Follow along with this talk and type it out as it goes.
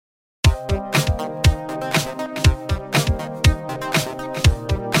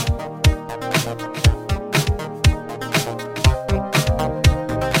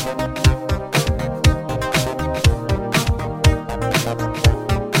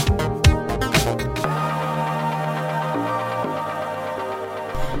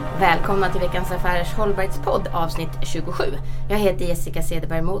Välkomna till Veckans Affärers hållbarhetspodd avsnitt 27. Jag heter Jessica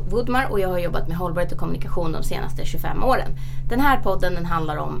Cederberg-Woodmar och jag har jobbat med hållbarhet och kommunikation de senaste 25 åren. Den här podden den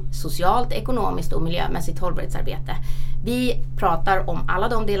handlar om socialt, ekonomiskt och miljömässigt hållbarhetsarbete. Vi pratar om alla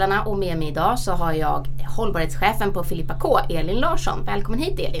de delarna och med mig idag så har jag hållbarhetschefen på Filippa K, Elin Larsson. Välkommen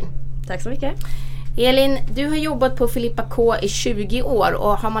hit Elin. Tack så mycket. Elin, du har jobbat på Filippa K i 20 år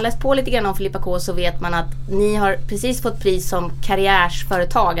och har man läst på lite grann om Filippa K så vet man att ni har precis fått pris som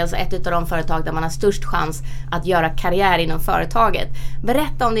karriärsföretag, alltså ett av de företag där man har störst chans att göra karriär inom företaget.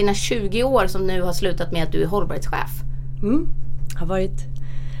 Berätta om dina 20 år som nu har slutat med att du är hållbarhetschef. Har varit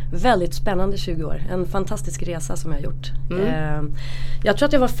väldigt spännande 20 år. En fantastisk resa som jag har gjort. Jag tror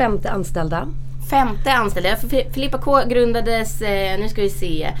att jag var 5:e anställda. 5:e anställda. Filippa K grundades, nu ska vi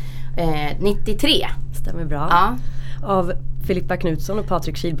se, 93. Stämmer bra. Ja. Av Filippa Knutsson och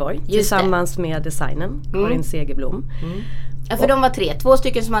Patrik Kihlborg. Tillsammans med designen, Karin Segerblom. Ja, för de var 3. 2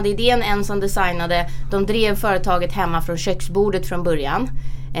 stycken som hade idén, en som designade. De drev företaget hemma från köksbordet från början.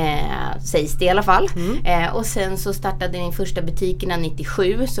 Sägs det i alla fall. Och sen så startade din första butikerna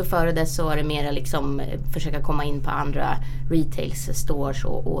 97. Så före det så var det mer liksom försöka komma in på andra retails stores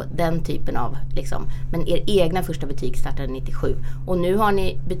och den typen av liksom. Men er egna första butik startade 97. Och nu har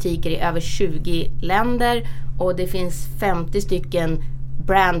ni butiker i över 20 länder. Och det finns 50 stycken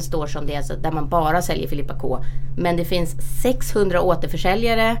brand stores som det är, så där man bara säljer Filippa K. Men det finns 600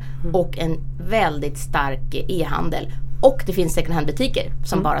 återförsäljare och en väldigt stark e-handel. Och det finns second hand-butiker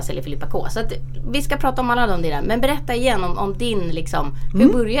som bara säljer Filippa K. Så att vi ska prata om alla de där. Men berätta igen om din, liksom,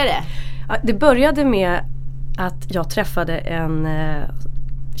 hur började det? Ja, det började med att jag träffade en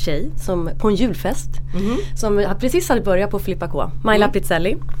tjej på en julfest. Som precis hade börjat på Filippa K. Maila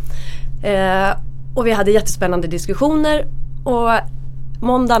Pizzelli. Och vi hade jättespännande diskussioner. Och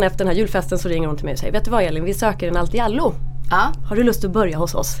måndagen efter den här julfesten så ringer hon till mig och säger: vet du vad Elin, vi söker en allt i allo. Har du lust att börja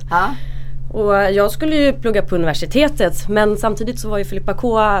hos oss? Ja. Och jag skulle ju plugga på universitetet, men samtidigt så var ju Filippa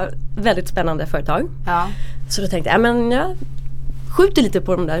K väldigt spännande företag. Ja. Så då tänkte jag skjuter lite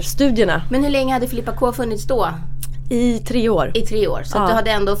på de där studierna. Men hur länge hade Filippa K funnits då? I 3 år. I 3 år. Så att du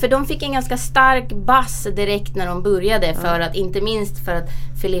hade ändå, för de fick en ganska stark bass direkt när de började. För att, inte minst för att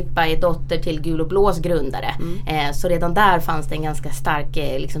Filippa är dotter till Gul och Blås grundare. Så redan där fanns det en ganska stark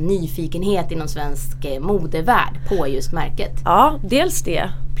liksom, nyfikenhet inom svensk modevärld på just märket. Ja, dels det.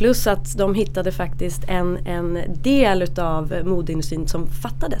 Plus att de hittade faktiskt en del utav modeindustrin som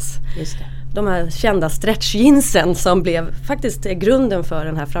fattades. Just det. De här kända stretchjeansen som blev faktiskt grunden för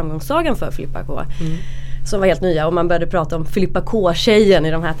den här framgångssagan för Filippa K. Som var helt nya, och man började prata om Filippa K-tjejen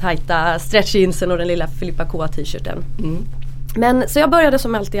i de här tajta stretchjeansen och den lilla Filippa K-t-shirten. Men så jag började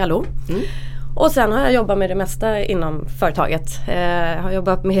som allt i allo. Och sen har jag jobbat med det mesta inom företaget. Jag har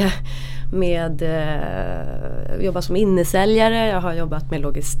jobbat jobbat som innesäljare, jag har jobbat med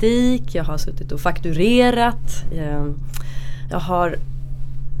logistik, jag har suttit och fakturerat. Jag har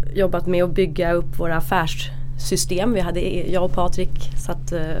jobbat med att bygga upp våra affärssystem. Jag och Patrik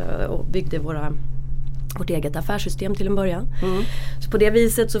satt och byggde vårt eget affärssystem till en början. Så på det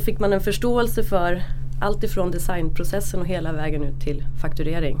viset så fick man en förståelse för allt ifrån designprocessen och hela vägen ut till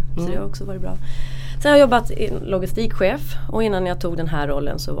fakturering. Så det har också varit bra. Sen har jag jobbat i logistikchef, och innan jag tog den här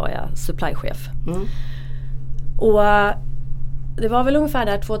rollen så var jag supplychef. Och det var väl ungefär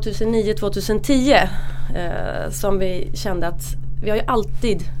där 2009-2010 som vi kände att vi har ju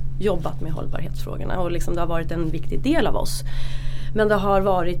alltid jobbat med hållbarhetsfrågorna och liksom det har varit en viktig del av oss. Men det har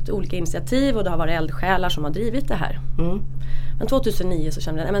varit olika initiativ och det har varit eldsjälar som har drivit det här. Men 2009 så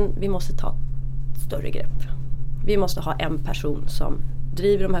kände jag att vi måste ta ett större grepp. Vi måste ha en person som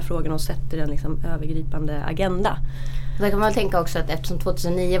driver de här frågorna och sätter en liksom övergripande agenda. Där kan man väl tänka också att eftersom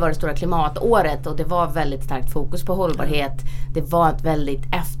 2009 var det stora klimatåret och det var väldigt starkt fokus på hållbarhet, det var ett väldigt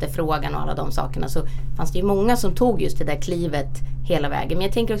efterfrågan och alla de sakerna, så fanns det ju många som tog just det där klivet hela vägen. Men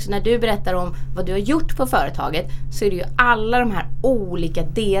jag tänker också när du berättar om vad du har gjort på företaget, så är det ju alla de här olika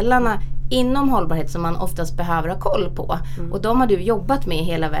delarna inom hållbarhet som man oftast behöver ha koll på. Och de har du jobbat med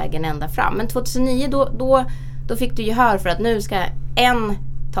hela vägen ända fram. Men 2009 då fick du gehör för att nu ska en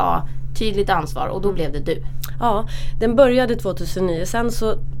ta tydligt ansvar, och då blev det du. Ja, den började 2009. Sen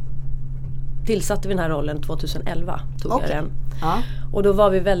så tillsatte vi den här rollen 2011. Tog jag den. Ja. Och då var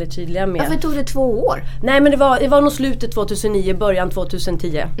vi väldigt tydliga med... Varför tog det 2 år? Nej, men det var nog slutet 2009, början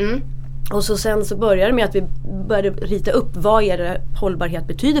 2010. Och så sen så började det med att vi började rita upp vad är det hållbarhet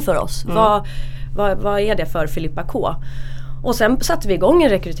betyder för oss. Vad är det för Filippa K? Och sen satte vi igång en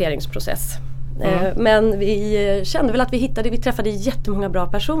rekryteringsprocess. Men vi kände väl att vi träffade jättemånga bra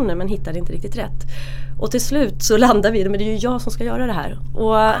personer men hittade inte riktigt rätt. Och till slut så landade vi, men det är ju jag som ska göra det här.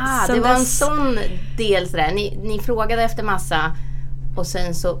 Och det var en sån del sådär. Ni frågade efter massa Och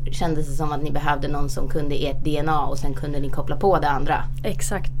sen så kändes det som att ni behövde någon som kunde ert DNA och sen kunde ni koppla på det andra.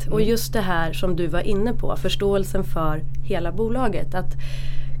 Exakt. Och just det här som du var inne på, förståelsen för hela bolaget. Att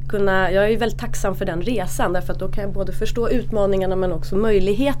jag är väldigt tacksam för den resan, därför att då kan jag både förstå utmaningarna men också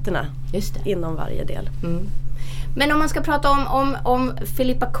möjligheterna inom varje del. Men om man ska prata om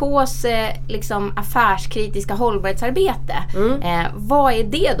Filippa K's liksom affärskritiska hållbarhetsarbete, vad är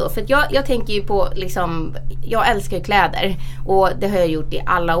det då? För att jag tänker ju på, liksom, jag älskar ju kläder och det har jag gjort i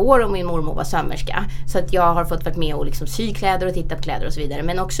alla år, och min mormor var sömmerska. Så att jag har fått varit med och liksom sy kläder och titta på kläder och så vidare.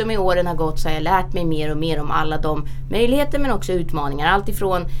 Men också med åren har gått så har jag lärt mig mer och mer om alla de möjligheter men också utmaningar. Allt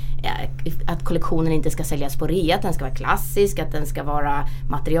ifrån att kollektionen inte ska säljas på rea, att den ska vara klassisk, att den ska vara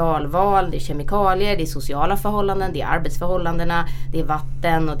materialval, det är kemikalier, det är sociala förhållanden, det är arbetsförhållandena, det är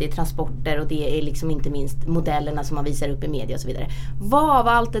vatten och det är transporter och det är liksom inte minst modellerna som man visar upp i media och så vidare. Vad av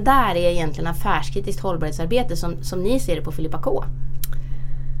allt det där är egentligen affärskritiskt hållbarhetsarbete som ni ser det på Filippa K?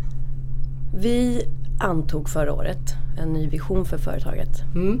 Vi antog förra året en ny vision för företaget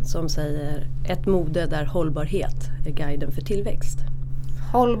som säger ett mode där hållbarhet är guiden för tillväxt.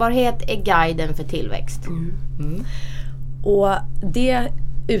 Hållbarhet är guiden för tillväxt. Och det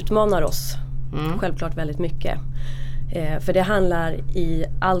utmanar oss självklart väldigt mycket. För det handlar i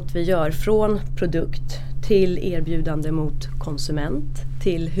allt vi gör, från produkt till erbjudande mot konsument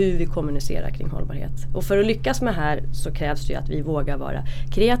till hur vi kommunicerar kring hållbarhet. Och för att lyckas med det här så krävs det ju att vi vågar vara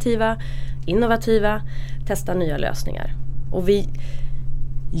kreativa, innovativa, testa nya lösningar. Och vi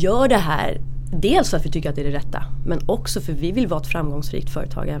gör det här dels för att vi tycker att det är det rätta, men också för vi vill vara ett framgångsrikt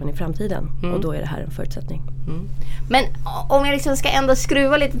företag även i framtiden. Och då är det här en förutsättning. Men om jag liksom ska ändå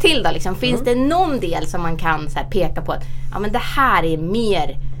skruva lite till då, liksom, finns det någon del som man kan så här peka på att men det här är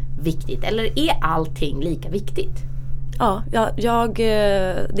mer viktigt, eller är allting lika viktigt? Ja,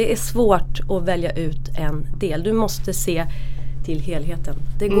 det är svårt att välja ut en del. Du måste se till helheten.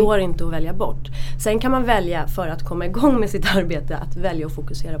 Det går inte att välja bort. Sen kan man välja, för att komma igång med sitt arbete, att välja att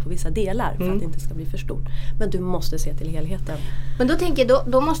fokusera på vissa delar för att det inte ska bli för stort. Men du måste se till helheten. Men då tänker jag,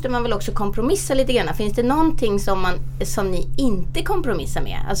 då måste man väl också kompromissa lite grann. Finns det någonting som ni inte kompromissar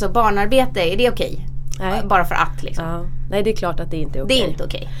med? Alltså barnarbete, är det okej? Nej. Bara för att liksom. Ja. Nej, det är klart att det inte är okej. Det är inte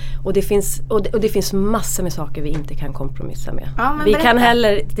okej. Och det finns massor med saker vi inte kan kompromissa med. Ja, vi kan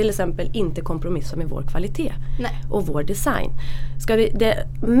heller till exempel inte kompromissa med vår kvalitet. Nej. Och vår design. Det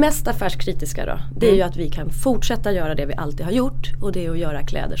mest affärskritiska då, det är ju att vi kan fortsätta göra det vi alltid har gjort, och det är att göra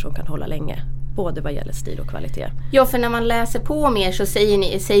kläder som kan hålla länge. Både vad gäller stil och kvalitet. Ja, för när man läser på mer så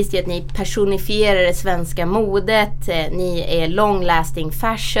sägs det att ni personifierar det svenska modet. Ni är long lasting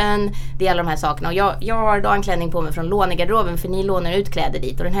fashion. Det är alla de här sakerna. Och jag har då en klänning på mig från lånegarderoben, för ni lånar ut kläder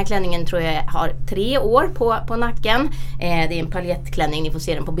dit. Och den här klänningen tror jag har 3 år på nacken. Det är en paljettklänning. Ni får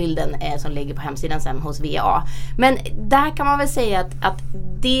se den på bilden som ligger på hemsidan sen hos VA. Men där kan man väl säga att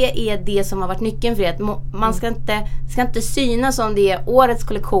det är det som har varit nyckeln för att man ska inte synas som det är årets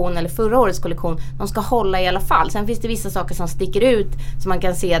kollektion eller förra årets kollektion. De ska hålla i alla fall. Sen finns det vissa saker som sticker ut, så man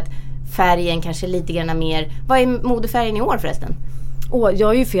kan se att färgen kanske lite grann mer. Vad är modefärgen i år förresten? Jag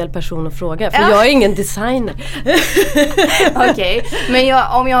är ju fel person att fråga, för jag är ingen designer. Okej, men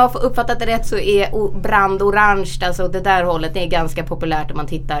om jag har uppfattat det rätt så är brandorange, alltså det där hållet, det är ganska populärt om man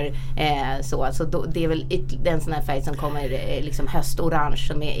tittar så då, det är väl den sån här färg som kommer liksom höstorange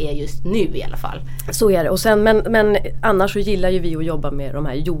som är just nu i alla fall. Så är det, och sen, men annars så gillar ju vi att jobba med de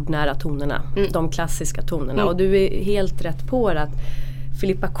här jordnära tonerna, de klassiska tonerna, och du är helt rätt på det att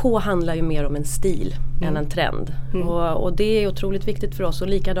Filippa K handlar ju mer om en stil än en trend. Och det är otroligt viktigt för oss. Och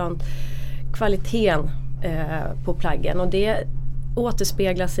likadant kvaliteten på plaggen. Och det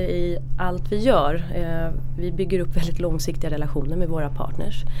återspeglar sig i allt vi gör. Vi bygger upp väldigt långsiktiga relationer med våra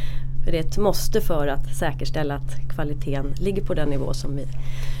partners. För det är ett måste för att säkerställa att kvaliteten ligger på den nivå som vi.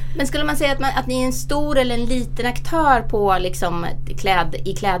 Men skulle man säga att ni är en stor eller en liten aktör på liksom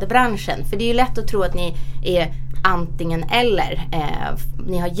i klädbranschen? För det är ju lätt att tro att ni är antingen eller.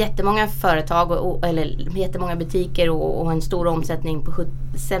 Ni har jättemånga företag eller jättemånga butiker och en stor omsättning på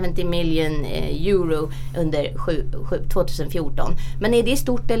 70 miljoner euro under 2014. Men är det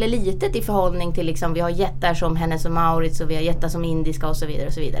stort eller litet i förhållning till liksom, vi har jättar som Hennes & Mauritz och vi har jättar som Indiska och så vidare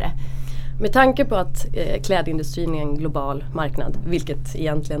och så vidare? Med tanke på att klädindustrin är en global marknad, vilket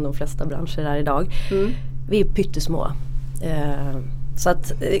egentligen de flesta branscher är idag, vi är pyttesmå. Så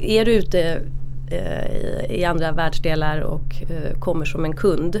att är du ute i andra världsdelar och kommer som en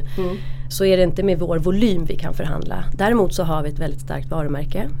kund, så är det inte med vår volym vi kan förhandla. Däremot så har vi ett väldigt starkt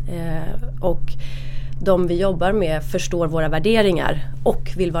varumärke och de vi jobbar med förstår våra värderingar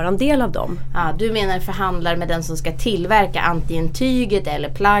och vill vara en del av dem. Ja, du menar förhandlar med den som ska tillverka antingen tyget eller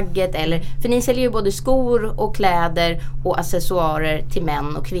plagget, eller, för ni säljer ju både skor och kläder och accessoarer till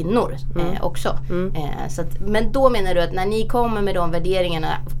män och kvinnor också. Så att, men då menar du att när ni kommer med de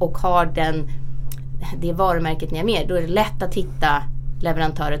värderingarna och har det varumärket ni är med, då är det lätt att hitta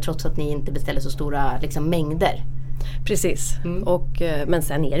leverantörer trots att ni inte beställer så stora liksom, mängder. Precis, men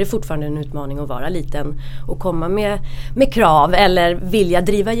sen är det fortfarande en utmaning att vara liten och komma med krav eller vilja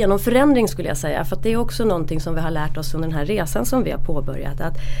driva igenom förändring, skulle jag säga. För att det är också någonting som vi har lärt oss under den här resan som vi har påbörjat,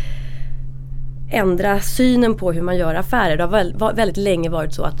 att ändra synen på hur man gör affärer. Det har väldigt länge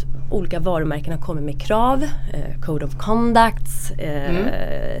varit så att olika varumärken har kommit med krav, code of conducts,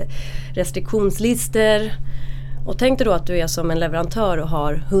 restriktionslister. Och tänk dig då att du är som en leverantör och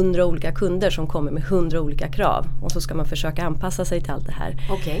har 100 olika kunder som kommer med 100 olika krav. Och så ska man försöka anpassa sig till allt det här.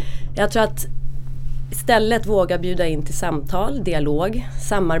 Okay. Jag tror att istället våga bjuda in till samtal, dialog,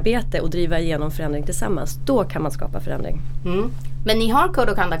 samarbete och driva igenom förändring tillsammans. Då kan man skapa förändring. Men ni har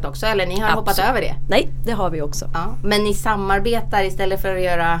code of conduct också, eller ni har hoppat över det? Nej, det har vi också. Ja, men ni samarbetar istället för att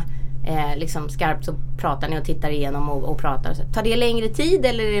göra liksom skarpt, så pratar ni och tittar igenom och pratar. Tar det längre tid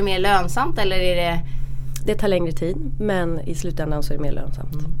eller är det mer lönsamt, eller är det... Det tar längre tid, men i slutändan så är det mer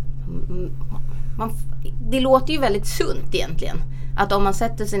lönsamt. Det låter ju väldigt sunt egentligen. Att om man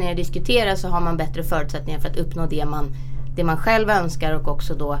sätter sig ner och diskuterar så har man bättre förutsättningar för att uppnå det man själv önskar, och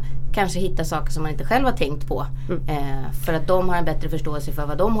också då kanske hitta saker som man inte själv har tänkt på. För att de har en bättre förståelse för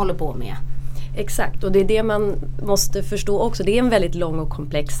vad de håller på med. Exakt, och det är det man måste förstå också. Det är en väldigt lång och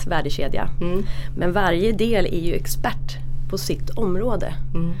komplex värdekedja. Men varje del är ju expert på sitt område.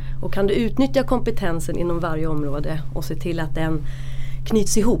 Och kan du utnyttja kompetensen inom varje område och se till att den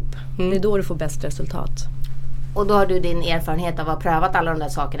knyts ihop, det är då du får bäst resultat. Och då har du din erfarenhet av att ha prövat alla de där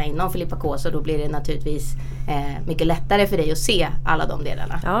sakerna inom Filippa K, så då blir det naturligtvis mycket lättare för dig att se alla de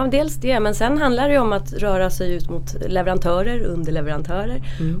delarna. Ja, dels det, men sen handlar det om att röra sig ut mot leverantörer, underleverantörer.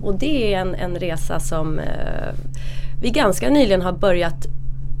 Och det är en resa som vi ganska nyligen har börjat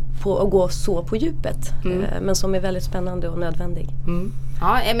på att gå så på djupet, men som är väldigt spännande och nödvändig.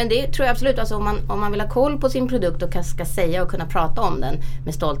 Ja, men det tror jag absolut. Alltså om man vill ha koll på sin produkt och ska säga och kunna prata om den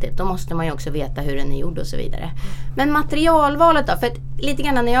med stolthet, då måste man ju också veta hur den är gjord och så vidare. Men materialvalet då? För att lite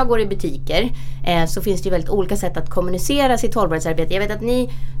grann när jag går i butiker så finns det ju väldigt olika sätt att kommunicera sitt hållbarhetsarbete. Jag vet att ni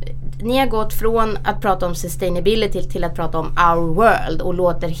har gått från att prata om sustainability till att prata om our world och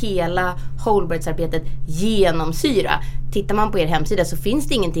låter hela hållbarhetsarbetet genomsyra. Tittar man på er hemsida så finns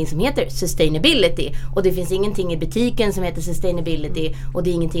det ingenting som heter sustainability, och det finns ingenting i butiken som heter sustainability, och det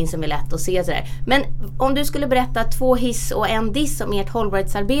är ingenting som är lätt att se sådär. Men om du skulle berätta 2 hiss och en diss om ert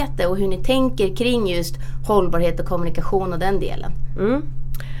hållbarhetsarbete och hur ni tänker kring just hållbarhet och kommunikation och den delen.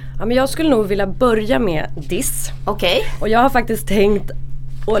 Ja, men jag skulle nog vilja börja med diss. Okej. Och jag har faktiskt tänkt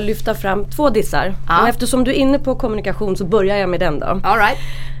att lyfta fram 2 dissar. Och eftersom du är inne på kommunikation så börjar jag med den då. All right.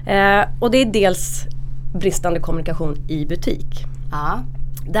 Och det är dels bristande kommunikation i butik.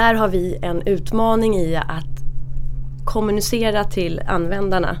 Där har vi en utmaning i att kommunicera till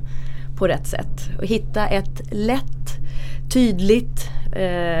användarna på rätt sätt. Och hitta ett lätt, tydligt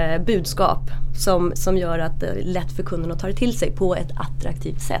budskap som gör att det är lätt för kunden att ta det till sig på ett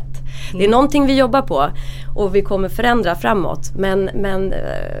attraktivt sätt. Det är någonting vi jobbar på och vi kommer förändra framåt. Men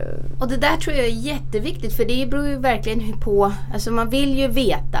och det där tror jag är jätteviktigt, för det beror ju verkligen på, alltså man vill ju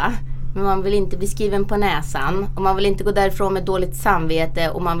veta, men man vill inte bli skriven på näsan, och man vill inte gå därifrån med dåligt samvete,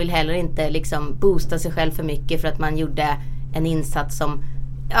 och man vill heller inte liksom boosta sig själv för mycket för att man gjorde en insats som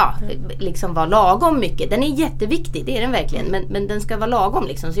liksom var lagom mycket. Den är jätteviktig, det är den verkligen, men den ska vara lagom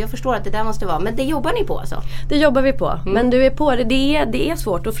liksom, så jag förstår att det där måste vara, men det jobbar ni på alltså? Det jobbar vi på, men du är på det. Det är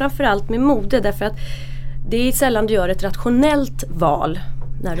svårt, och framförallt med mode, därför att det är sällan du gör ett rationellt val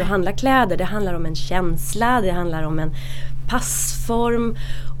när du handlar kläder. Det handlar om en känsla, det handlar om en passform,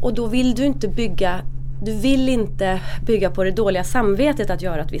 och då vill du inte bygga på det dåliga samvetet att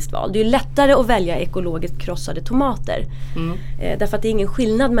göra ett visst val. Det är lättare att välja ekologiskt krossade tomater. Därför att det är ingen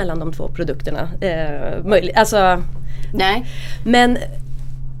skillnad mellan de 2 produkterna. Nej. Men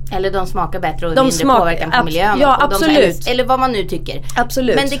eller de smakar bättre och mindre påverkan på miljön. Ja, absolut. Eller vad man nu tycker.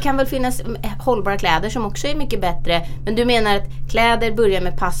 Absolut. Men det kan väl finnas hållbara kläder som också är mycket bättre. Men du menar att kläder börjar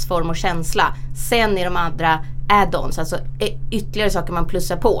med passform och känsla. Sen är de andra add-ons, alltså ytterligare saker man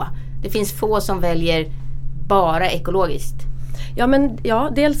plussar på. Det finns få som väljer bara ekologiskt. Ja,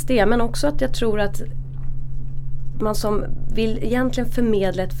 dels det, men också att jag tror att man som vill egentligen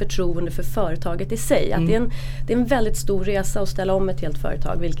förmedla ett förtroende för företaget i sig. Att det är en väldigt stor resa att ställa om ett helt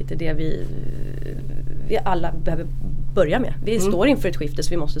företag, vilket är det vi alla behöver börja med. Vi står inför ett skifte, så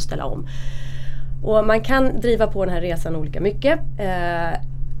vi måste ställa om. Och man kan driva på den här resan olika mycket.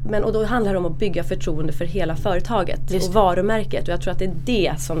 Och då handlar det om att bygga förtroende för hela företaget och varumärket. Och jag tror att det är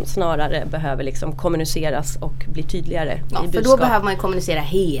det som snarare behöver liksom kommuniceras och bli tydligare i budskap. För då behöver man ju kommunicera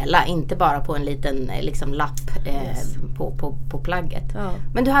hela, inte bara på en liten liksom, lapp på plagget. Ja.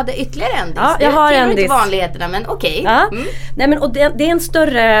 Men du hade ytterligare en diss. Ja, jag har en diss. Inte vanligheterna, men okej. Ja. Nej, men, och det är en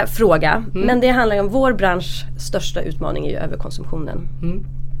större fråga, men det handlar ju om vår bransch största utmaning är ju överkonsumtionen.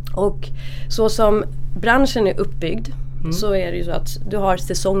 Och så som branschen är uppbyggd så är det ju så att du har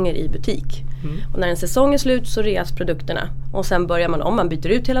säsonger i butik. Och när en säsong är slut så reas produkterna. Och sen börjar man byter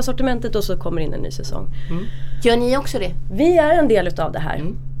ut hela sortimentet och så kommer in en ny säsong. Gör ni också det? Vi är en del utav det här.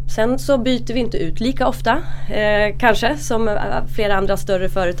 Sen så byter vi inte ut lika ofta. Kanske som flera andra större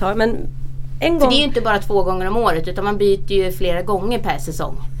företag. Men en gång... För det är ju inte bara 2 gånger om året utan man byter ju flera gånger per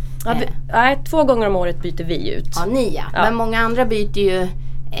säsong. Nej, 2 gånger om året byter vi ut. Ja, ni. Men många andra byter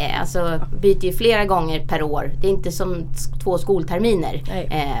ju flera gånger per år. Det är inte som 2 skolterminer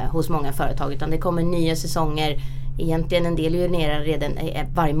hos många företag, utan det kommer nya säsonger. Egentligen en del genererar redan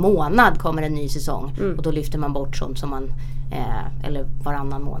varje månad kommer en ny säsong och då lyfter man bort sånt som man eller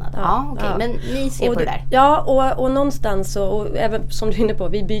varannan månad. Men ni ser på det där. Ja, och någonstans och även som du är inne på,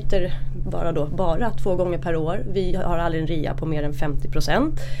 vi byter bara 2 gånger per år. Vi har aldrig en rea på mer än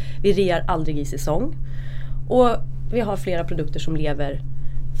 50%. Vi rear aldrig i säsong. Och vi har flera produkter som lever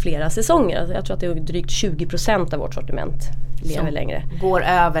flera säsonger. Jag tror att det är drygt 20% av vårt sortiment lever som längre. Går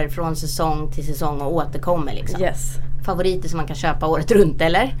över från säsong till säsong och återkommer liksom. Yes. Favoriter som man kan köpa året runt,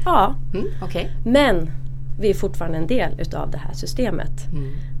 eller? Ja. Okay. Men vi är fortfarande en del utav det här systemet.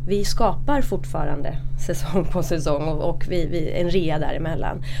 Vi skapar fortfarande säsong på säsong och vi en rea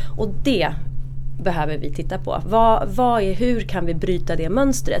däremellan. Och det behöver vi titta på. Hur kan vi bryta det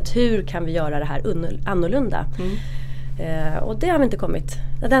mönstret? Hur kan vi göra det här annorlunda? Och det har vi inte kommit.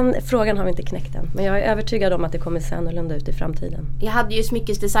 Den frågan har vi inte knäckt än. Men jag är övertygad om att det kommer se annorlunda ut i framtiden. Jag hade ju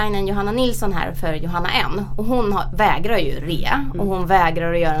smyckesdesignern Johanna Nilsson här för Johanna N. Och hon vägrar ju rea. Och hon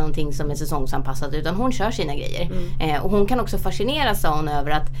vägrar att göra någonting som är säsongsanpassat. Utan hon kör sina grejer. Och hon kan också fascineras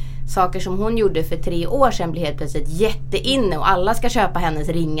över att saker som hon gjorde för 3 år sedan blir helt plötsligt jätteinne. Och alla ska köpa hennes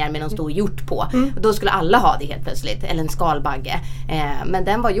ringar med någon stor hjort på. Och då skulle alla ha det helt plötsligt. Eller en skalbagge. Men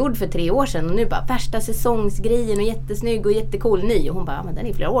den var gjord för 3 år sedan. Och nu bara värsta säsongsgrejen och jättesnygg och jättecool ny. Och hon bara, men den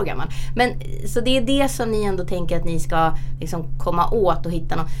är flera år gammal. Men, så det är det som ni ändå tänker att ni ska liksom komma åt och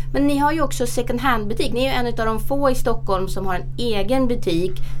hitta något. Men ni har ju också second hand butik. Ni är ju en av de få i Stockholm som har en egen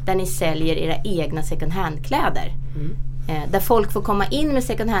butik där ni säljer era egna second hand kläder. Där folk får komma in med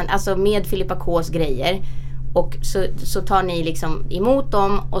second hand, alltså med Filippa K's grejer. Och så tar ni liksom emot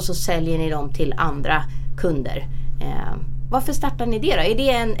dem och så säljer ni dem till andra kunder. Varför startar ni det då? Är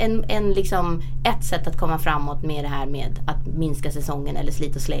det en liksom ett sätt att komma framåt med det här med att minska säsongen eller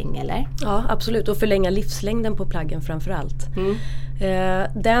slit och släng, eller? Ja, absolut. Och förlänga livslängden på plaggen framförallt.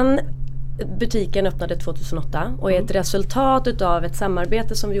 Den butiken öppnade 2008 och är ett resultat utav ett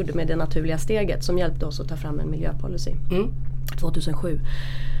samarbete som vi gjorde med Det Naturliga Steget som hjälpte oss att ta fram en miljöpolicy 2007.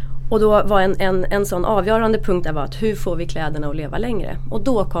 Och då var en sån avgörande punkt där var att hur får vi kläderna att leva längre? Och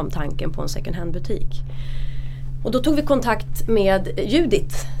då kom tanken på en second hand butik. Och då tog vi kontakt med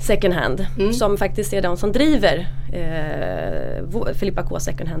Judith Second Hand som faktiskt är de som driver Filippa K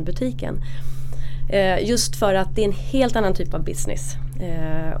Second Hand butiken. Just för att det är en helt annan typ av business.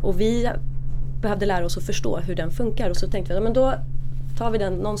 Och vi behövde lära oss att förstå hur den funkar. Och så tänkte vi, men då tar vi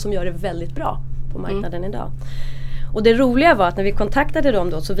någon som gör det väldigt bra på marknaden idag. Och det roliga var att när vi kontaktade dem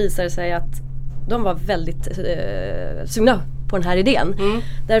då så visade det sig att de var väldigt sugna på den här idén.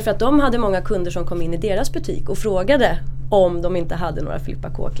 Därför att de hade många kunder som kom in i deras butik och frågade om de inte hade några Filippa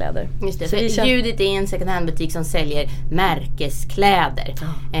K-kläder. Just det, för Judith är en second hand butik som säljer märkeskläder.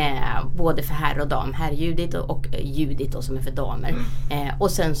 Både för herr och dam. Herr Judith och Judith då, som är för damer.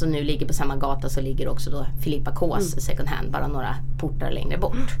 Och sen så nu ligger på samma gata så ligger också då Filippa K's second hand, bara några portar längre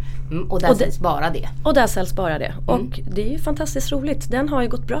bort. Och där säljs bara det. Och där säljs bara det. Och det är ju fantastiskt roligt. Den har ju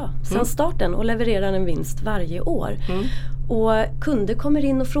gått bra sedan starten och levererar en vinst varje år. Och kunder kommer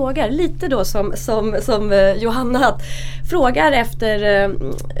in och frågar, lite då som Johanna, frågar efter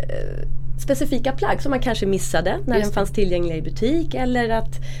specifika plagg som man kanske missade när den fanns tillgänglig i butik, eller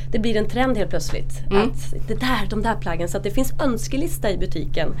att det blir en trend helt plötsligt. Att de där plaggen, så att det finns önskelista i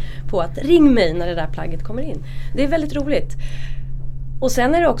butiken på att ring mig när det där plagget kommer in. Det är väldigt roligt. Och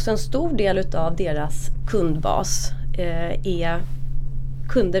sen är det också en stor del av deras kundbas är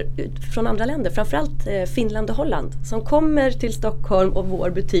kunder från andra länder, framförallt Finland och Holland, som kommer till Stockholm och vår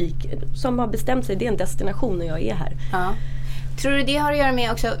butik, som har bestämt sig, det är en destination när jag är här. Ja. Tror du det har att göra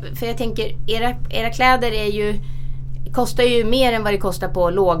med också, för jag tänker, era kläder är ju kostar ju mer än vad det kostar på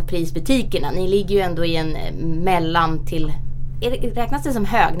lågprisbutikerna. Ni ligger ju ändå i en mellan till... Räknas det som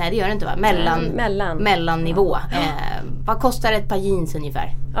hög? Nej, det gör det inte, va? Mellannivå. Vad kostar ett par jeans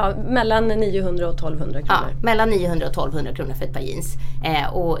ungefär? Ja, mellan 900 och 1200 kronor. Ja, mellan 900 och 1200 kronor för ett par jeans.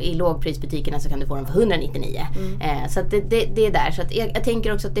 Och i lågprisbutikerna så kan du få dem för 199. Så att det är där. Så att jag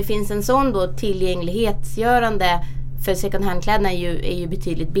tänker också att det finns en sån då tillgänglighetsgörande, för second hand-kläderna är ju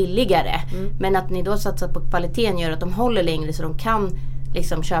betydligt billigare. Men att ni då satsar på kvaliteten gör att de håller längre, så de kan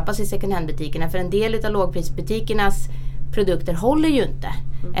liksom köpas i second hand-butikerna. För en del av lågprisbutikernas produkter håller ju inte.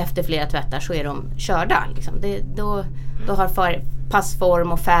 Efter flera tvättar så är de körda. Liksom. Då har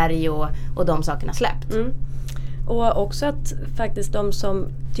passform och färg och de sakerna släppt. Och också att faktiskt de som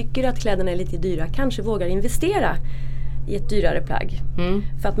tycker att kläderna är lite dyra kanske vågar investera i ett dyrare plagg.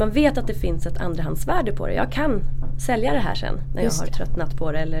 För att man vet att det finns ett andrahandsvärde på det. Jag kan sälja det här sen när jag har tröttnat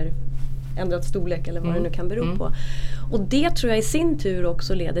på det eller ändrat storlek eller vad det nu kan bero på. Och det tror jag i sin tur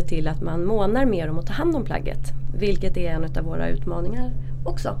också leder till att man månar mer om att ta hand om plagget. Vilket är en av våra utmaningar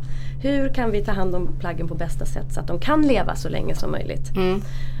också. Hur kan vi ta hand om plaggen på bästa sätt så att de kan leva så länge som möjligt?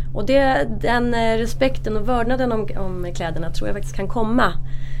 Och den respekten och vördnaden om kläderna tror jag faktiskt kan komma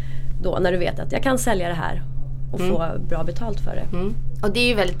då när du vet att jag kan sälja det här och få bra betalt för det. Och det är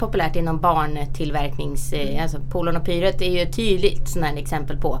ju väldigt populärt inom barntillverknings... Alltså Polon och Pyret är ju ett tydligt sån här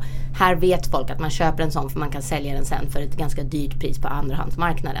exempel på. Här vet folk att man köper en sån för man kan sälja den sen för ett ganska dyrt pris på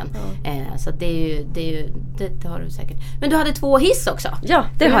andrahandsmarknaden. Så det har du säkert. Men du hade 2 hiss också. Ja,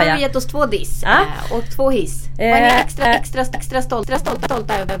 det har jag. Du har gett oss 2 diss och 2 hiss. Vad är ni extra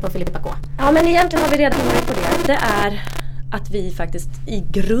stolta över på Filippa K? Ja, men egentligen har vi redan varit på det. Det är att vi faktiskt i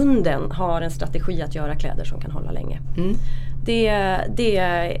grunden har en strategi att göra kläder som kan hålla länge. Det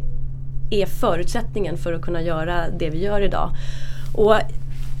är förutsättningen för att kunna göra det vi gör idag. Och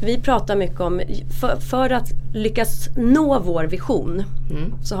vi pratar mycket om, för att lyckas nå vår vision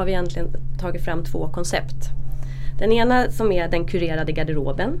så har vi egentligen tagit fram 2 koncept. Den ena som är den kurerade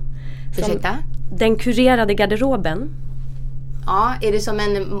garderoben. Den kurerade garderoben. Ja, är det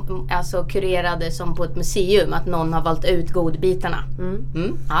som kurerade som på ett museum, att någon har valt ut godbitarna?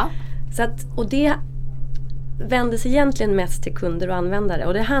 Ja. Så och det vänder sig egentligen mest till kunder och användare.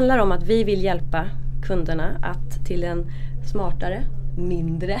 Och det handlar om att vi vill hjälpa kunderna att till en smartare,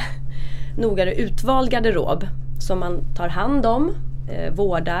 mindre, nogare utvald garderob som man tar hand om,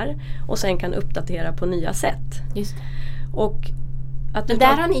 vårdar och sen kan uppdatera på nya sätt. Just det. Och men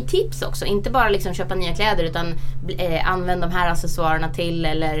där har ni tips också, inte bara liksom köpa nya kläder utan använd de här accessoarerna till,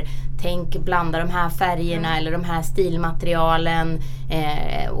 eller blanda de här färgerna eller de här stilmaterialen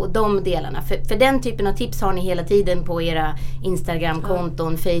och de delarna. För den typen av tips har ni hela tiden på era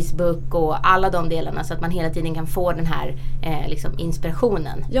Instagram-konton, Facebook och alla de delarna, så att man hela tiden kan få den här liksom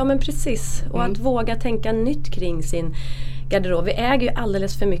inspirationen. Ja, men precis. Och att våga tänka nytt kring sin garderob. Vi äger ju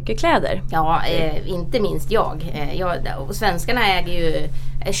alldeles för mycket kläder. Ja, inte minst jag. Och svenskarna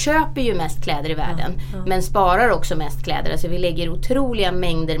köper ju mest kläder i världen. Men sparar också mest kläder. Alltså vi lägger otroliga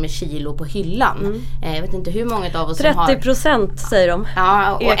mängder med kilo på hyllan. Jag vet inte hur många av oss 30% som har... säger de.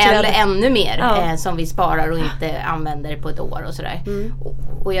 Ja, eller ännu mer som vi sparar och inte använder på ett år och sådär.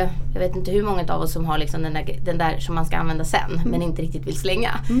 Och jag vet inte hur många av oss som har liksom den där som man ska använda sen men inte riktigt vill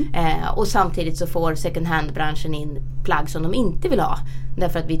slänga. Och samtidigt så får second hand-branschen in plagg som de inte vill ha.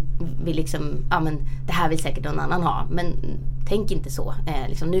 Därför att vi liksom, men det här vill säkert någon annan ha. Men tänk inte så.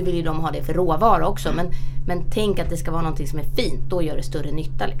 Liksom, nu vill ju de ha det för råvara också. Men tänk att det ska vara någonting som är fint. Då gör det större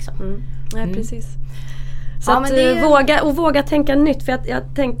nytta liksom. Ja, precis. Så att våga tänka nytt. För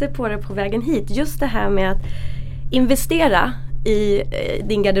jag tänkte på det på vägen hit. Just det här med att investera i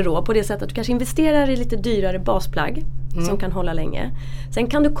din garderob på det sättet att du kanske investerar i lite dyrare basplagg som kan hålla länge. Sen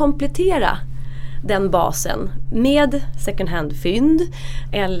kan du komplettera den basen med second hand-fynd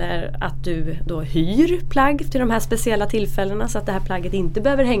eller att du då hyr plagg till de här speciella tillfällena så att det här plagget inte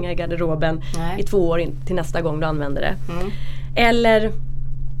behöver hänga i garderoben i 2 år till nästa gång du använder det. Eller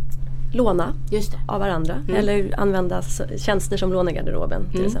låna av varandra eller använda tjänster som lånegarderoben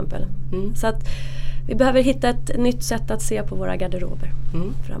till exempel. Så att vi behöver hitta ett nytt sätt att se på våra garderober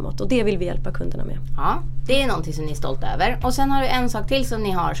framåt och det vill vi hjälpa kunderna med. Ja, det är någonting som ni är stolta över. Och sen har du en sak till som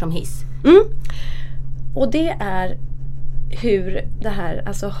ni har som hiss. Och det är hur det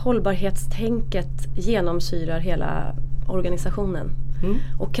här hållbarhetstänket genomsyrar hela organisationen.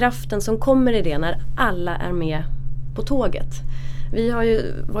 Och kraften som kommer i det när alla är med på tåget. Vi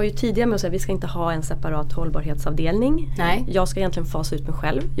var ju tidiga med att säga att vi ska inte ha en separat hållbarhetsavdelning. Nej. Jag ska egentligen fasa ut mig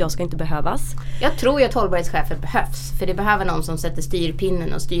själv. Jag ska inte behövas. Jag tror ju att hållbarhetschefer behövs. För det behöver någon som sätter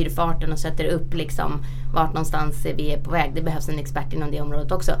styrpinnen och styrfarten och sätter upp liksom vart någonstans vi är på väg. Det behövs en expert inom det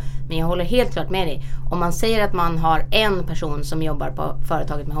området också. Men jag håller helt klart med dig. Om man säger att man har en person som jobbar på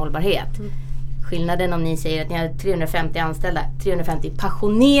företaget med hållbarhet. Skillnaden om ni säger att ni har 350 anställda, 350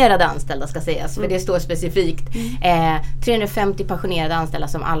 passionerade anställda ska sägas, för det står specifikt. 350 passionerade anställda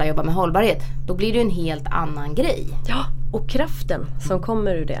som alla jobbar med hållbarhet, då blir det en helt annan grej. Ja, och kraften som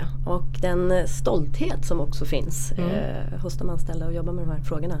kommer ur det och den stolthet som också finns hos de anställda och jobbar med de här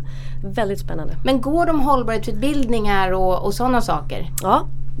frågorna. Väldigt spännande. Men går de hållbarhetsutbildningar och sådana saker? Ja,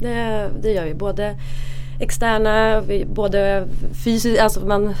 det gör vi. Både externa, både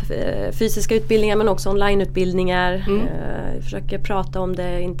fysiska utbildningar men också onlineutbildningar. Försöker prata om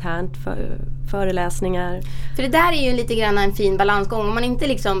det internt, föreläsningar. För det där är ju lite grann en fin balansgång. Om man inte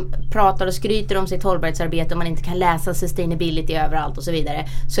liksom pratar och skryter om sitt hållbarhetsarbete, om man inte kan läsa sustainability överallt och så vidare,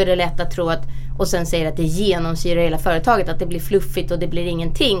 så är det lätt att tro att, och sen säger att det genomsyrar hela företaget, att det blir fluffigt och det blir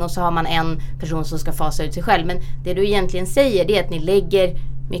ingenting, och så har man en person som ska fasa ut sig själv. Men det du egentligen säger, det är att ni lägger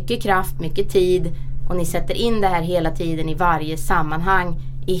mycket kraft, mycket tid, och ni sätter in det här hela tiden i varje sammanhang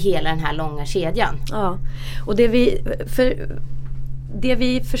i hela den här långa kedjan. Ja, och det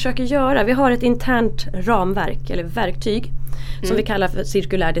vi försöker göra, vi har ett internt ramverk eller verktyg som vi kallar för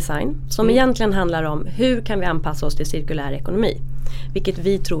cirkulär design. Som egentligen handlar om hur kan vi anpassa oss till cirkulär ekonomi. Vilket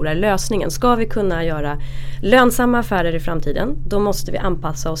vi tror är lösningen. Ska vi kunna göra lönsamma affärer i framtiden, då måste vi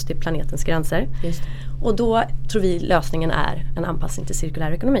anpassa oss till planetens gränser. Just. Och då tror vi lösningen är en anpassning till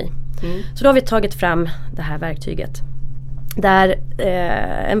cirkulär ekonomi. Så då har vi tagit fram det här verktyget. Där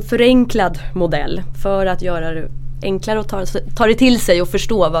en förenklad modell för att göra det enklare att ta det till sig och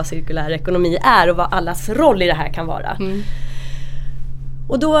förstå vad cirkulär ekonomi är och vad allas roll i det här kan vara.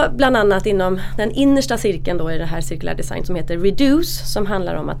 Och då bland annat inom den innersta cirkeln då i det här cirkulär design som heter Reduce, som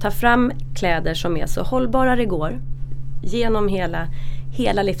handlar om att ta fram kläder som är så hållbara det går genom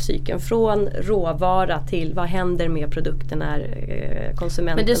hela livscykeln, från råvara till vad händer med produkten när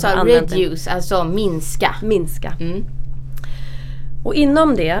konsumenten. Men du sa reduce, alltså minska. Och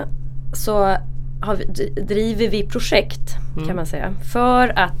inom det så driver vi projekt kan man säga,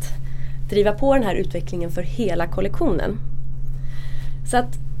 för att driva på den här utvecklingen för hela kollektionen. Så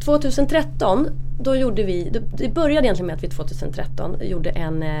att 2013 då gjorde det började egentligen med att vi 2013 gjorde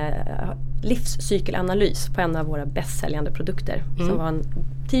en livscykelanalys på en av våra bästsäljande produkter som var en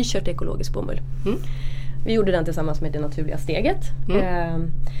t-shirt ekologisk bomull. Vi gjorde den tillsammans med Det naturliga steget.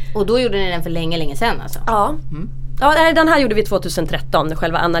 Och då gjorde ni den för länge sedan alltså? Ja. Ja, den här gjorde vi 2013,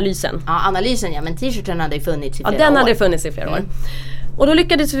 själva analysen. Ja, analysen men t-shirten hade ju funnits i flera år. Ja, den hade funnits i flera år. Och då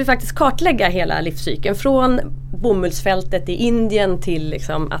lyckades vi faktiskt kartlägga hela livscykeln från bomullsfältet i Indien till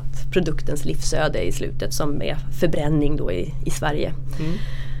liksom att produktens livsöde i slutet, som är förbränning då i Sverige.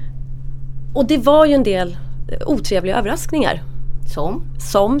 Och det var ju en del otrevliga överraskningar.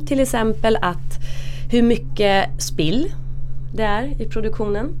 Som till exempel att hur mycket spill det är i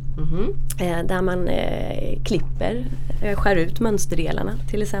produktionen. Där man skär ut mönsterdelarna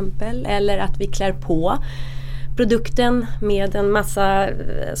till exempel. Eller att vi klär på produkten med en massa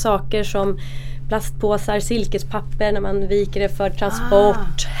saker som plastpåsar, silkespapper när man viker det för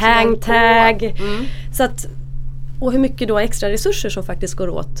transport, hangtag. Så att, och hur mycket då extra resurser som faktiskt går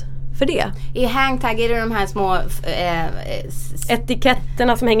åt för det. I hangtag är det de här små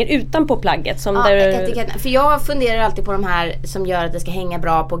etiketterna som hänger utanpå plagget. Som etiketterna. För jag funderar alltid på de här som gör att det ska hänga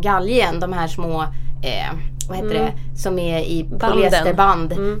bra på galgen. De här små vad heter det, som är i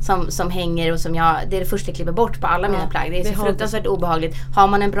polyesterband som hänger och som det är det första jag klipper bort på alla mina plagg. Det är så fruktansvärt obehagligt. Har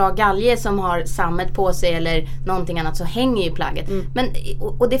man en bra galge som har sammet på sig eller någonting annat, så hänger ju plagget. Men,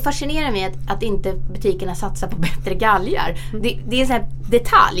 och det fascinerar mig att inte butikerna satsar på bättre galgar. Det är en sån här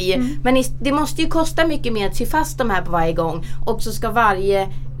detalj. Men det måste ju kosta mycket mer att sy fast de här på varje gång. Och så ska varje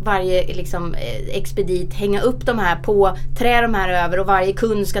liksom, expedit hänga upp de här på, trä de här över, och varje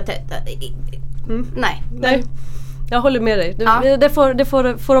kund ska Nej. Jag håller med dig. Det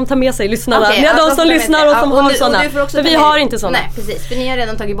får de ta med sig, lyssnarna. Okay, de som lyssnar och som har sådana. För vi har inte sådana. Nej, precis. För ni har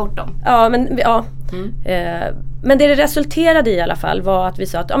redan tagit bort dem. Men det resulterade i alla fall var att vi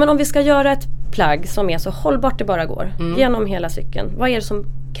sa att om vi ska göra ett plagg som är så hållbart det bara går genom hela cykeln, vad är det som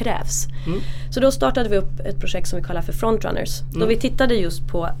krävs? Så då startade vi upp ett projekt som vi kallar för Frontrunners. Då vi tittade just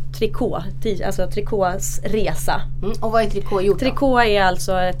på trikå, alltså trikås resa. Och vad är trikå gjort? Trikå är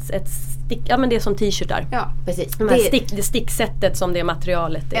alltså ett stick, men det är som t-shirtar. Ja, precis. Det sticksättet som det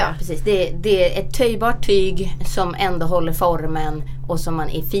materialet är. Ja, precis. Det är ett töjbart tyg som ändå håller formen och som man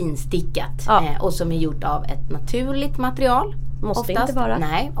är finstickat. Och som är gjort av ett naturligt material. Måste oftast inte vara.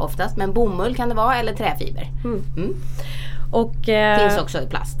 Nej, oftast. Men bomull kan det vara eller träfiber. Och, finns också i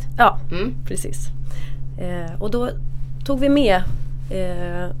plast. Ja, precis. Och då tog vi med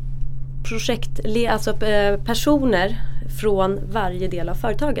personer från varje del av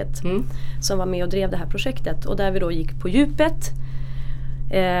företaget som var med och drev det här projektet. Och där vi då gick på djupet.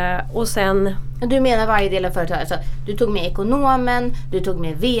 Och sen... Du menar varje del av företaget? Alltså, du tog med ekonomen, du tog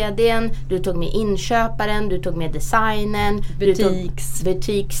med vdn, du tog med inköparen, du tog med designen,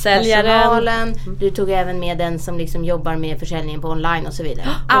 butikspersonalen, du tog även med den som liksom jobbar med försäljningen på online och så vidare.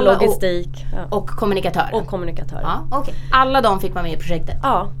 Alla, och logistik. Och kommunikatören. Ja, okay. Alla de fick vara med i projektet?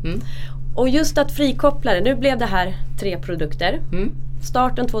 Ja. Och just att frikoppla det, nu blev det här 3 produkter.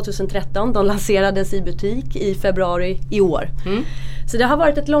 Starten 2013, de lanserades i butik i februari i år. Så det har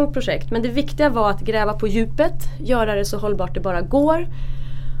varit ett långt projekt, men det viktiga var att gräva på djupet, göra det så hållbart det bara går.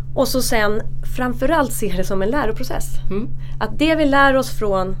 Och så sen framförallt se det som en läroprocess. Att det vi lär oss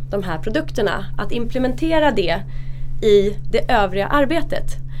från de här produkterna, att implementera det i det övriga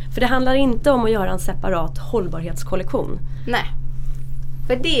arbetet. För det handlar inte om att göra en separat hållbarhetskollektion. Nej.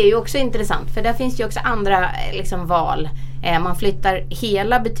 För det är ju också intressant, för där finns ju också andra liksom val. Man flyttar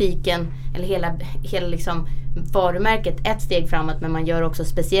hela butiken eller hela liksom varumärket ett steg framåt, men man gör också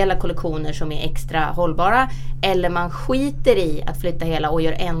speciella kollektioner som är extra hållbara. Eller man skiter i att flytta hela och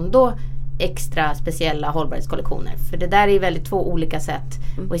gör ändå extra speciella hållbarhetskollektioner. För det där är väldigt 2 olika sätt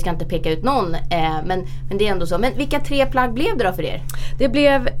och vi ska inte peka ut någon, men det är ändå så. Men vilka 3 plagg blev det då för er? Det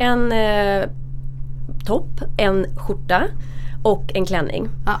blev en topp, en skjorta och en klänning.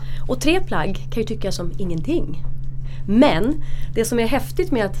 Och 3 plagg kan ju tyckas som ingenting. Men det som är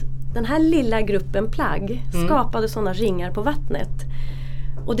häftigt med att den här lilla gruppen plagg skapade sådana ringar på vattnet.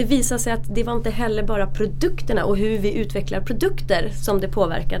 Och det visar sig att det var inte heller bara produkterna och hur vi utvecklar produkter som det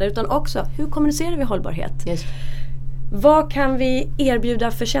påverkade, utan också hur kommunicerar vi hållbarhet. Just. Vad kan vi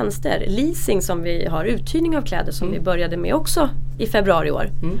erbjuda för tjänster? Leasing som vi har, uthyrning av kläder som vi började med också i februari i år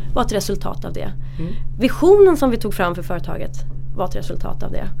var ett resultat av det. Visionen som vi tog fram för företaget var ett resultat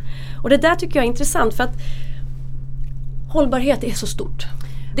av det. Och det där tycker jag är intressant, för att hållbarhet är så stort.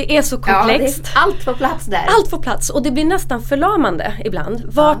 Det är så komplext. Ja, allt får plats där. Allt får plats och det blir nästan förlamande ibland.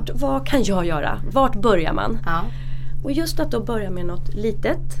 Vad kan jag göra? Vart börjar man? Ja. Och just att då börja med något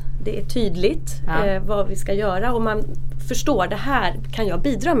litet. Det är tydligt vad vi ska göra och man förstår, det här kan jag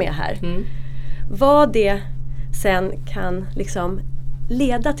bidra med här. Vad det sen kan liksom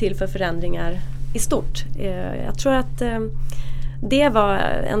leda till för förändringar i stort. Jag tror att det var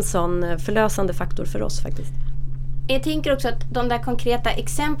en sån förlösande faktor för oss faktiskt. Jag tänker också att de där konkreta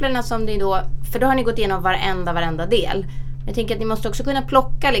exemplen som ni då, för då har ni gått igenom varenda del. Jag tänker att ni måste också kunna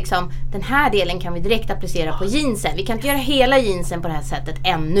plocka liksom, den här delen kan vi direkt applicera på jeansen. Vi kan inte göra hela jeansen på det här sättet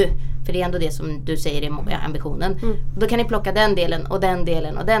ännu. För det är ändå det som du säger är ambitionen. Då kan ni plocka den delen och den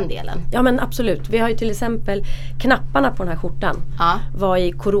delen och den delen. Ja men absolut. Vi har ju till exempel knapparna på den här skjortan. Var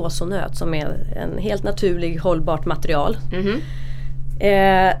i korosonöt som är en helt naturlig hållbart material.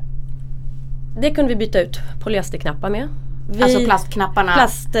 Det kunde vi byta ut polyesterknappar med. Alltså plastknapparna?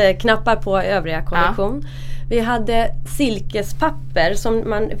 Plastknappar på övriga kollektion. Vi hade silkespapper som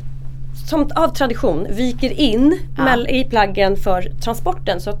man som av tradition viker in i plaggen för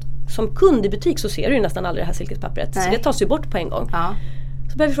transporten. Så att som kund i butik så ser du ju nästan aldrig det här silkespappret. Så det tas ju bort på en gång.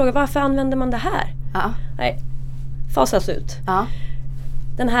 Så börjar vi fråga, varför använder man det här? Nej, fasas ut.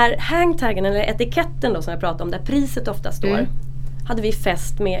 Den här hangtaggen eller etiketten då som jag pratade om, där priset ofta står, hade vi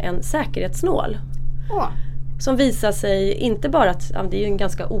fäst med en säkerhetsnål. Som visar sig inte bara att det är ju en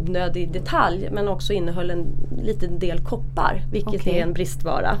ganska onödig detalj, men också innehöll en liten del koppar, vilket är en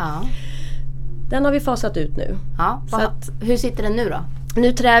bristvara. Den har vi fasat ut nu. Så hur sitter den nu då?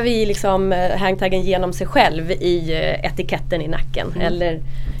 Nu trär vi liksom hangtaggen genom sig själv i etiketten i nacken eller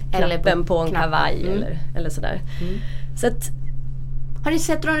knappen på en kavaj eller sådär. Så att, har ni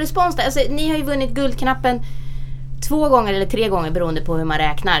sett någon respons där? Alltså, ni har ju vunnit Guldknappen 2 gånger eller 3 gånger beroende på hur man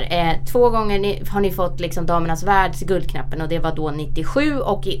räknar. 2 gånger har ni fått liksom Damernas Världs Guldknappen och det var då 97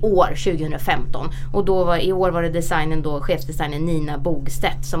 och i år 2015. Och då i år var det designen då, chefsdesignen Nina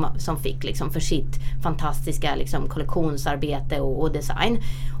Bogstedt som fick liksom för sitt fantastiska liksom kollektionsarbete och design.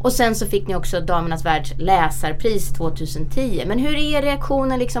 Och sen så fick ni också Damernas Världs läsarpris 2010. Men hur är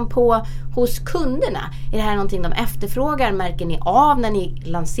reaktionen liksom hos kunderna? Är det här någonting de efterfrågar? Märker ni av när ni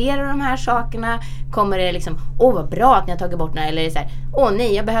lanserar de här sakerna? Kommer det liksom, vad bra att ni har tagit bort den här, eller är det så här,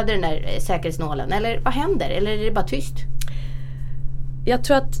 nej jag behövde den där säkerhetsnålen, eller vad händer, eller är det bara tyst? Jag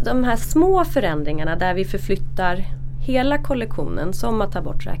tror att de här små förändringarna där vi förflyttar hela kollektionen, som att ta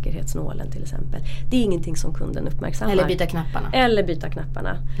bort säkerhetsnålen till exempel, det är ingenting som kunden uppmärksammar. Eller byta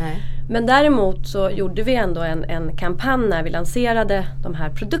knapparna. Nej. Men däremot så gjorde vi ändå en kampanj när vi lanserade de här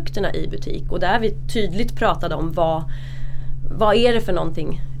produkterna i butik, och där vi tydligt pratade om vad är det för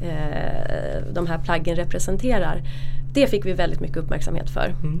någonting de här plaggen representerar. Det fick vi väldigt mycket uppmärksamhet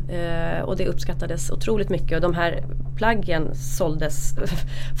för. Och det uppskattades otroligt mycket. Och de här plaggen såldes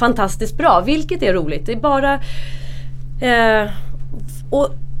fantastiskt bra. Vilket är roligt. Det är bara... och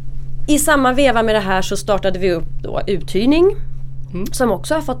i samma veva med det här så startade vi upp då uthyrning. Som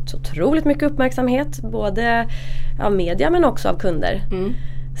också har fått otroligt mycket uppmärksamhet. Både av media men också av kunder.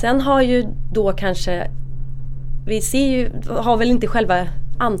 Sen har ju då kanske... Vi ser ju, har väl inte själva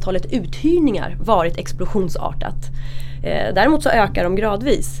antalet uthyrningar varit explosionsartat. Däremot så ökar de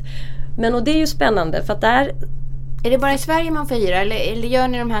gradvis. Och det är ju spännande för att där... Är det bara i Sverige man får hyra eller gör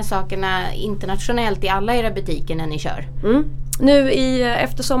ni de här sakerna internationellt i alla era butiker när ni kör? Nu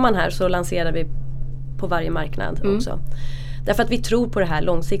efter sommaren här så lanserar vi på varje marknad också. Därför att vi tror på det här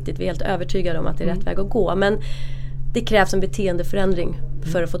långsiktigt. Vi är helt övertygade om att det är rätt väg att gå. Men det krävs en beteendeförändring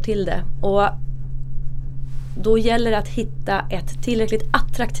för att få till det. Och då gäller det att hitta ett tillräckligt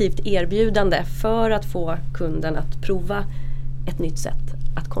attraktivt erbjudande för att få kunden att prova ett nytt sätt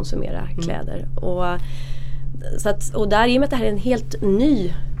att konsumera kläder. Och där, i och med att det här är en helt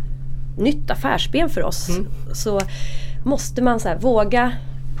nytt affärsben för oss, så måste man så här våga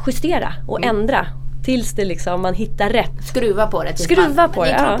justera och ändra tills det liksom man hittar rätt. Skruva på det. Ni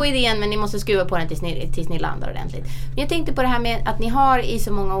tror på idén, men ni måste skruva på den tills ni landar ordentligt. Men jag tänkte på det här med att ni har i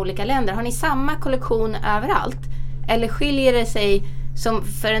så många olika länder. Har ni samma kollektion överallt? Eller skiljer det sig som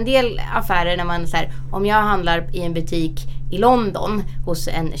för en del affärer när man så här, om jag handlar i en butik i London hos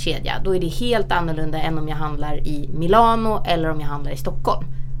en kedja, då är det helt annorlunda än om jag handlar i Milano eller om jag handlar i Stockholm.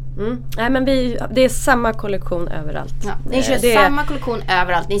 Nej, men det är samma kollektion överallt. Ja, ni kör samma kollektion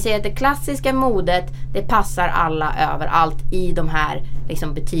överallt. Ni säger att det klassiska modet, det passar alla överallt i de här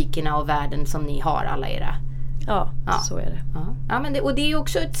liksom, butikerna och världen som ni har alla era. Ja. Så är det. Ja, men och det är ju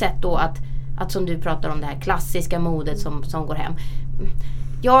också ett sätt då att som du pratar om det här klassiska modet som går hem.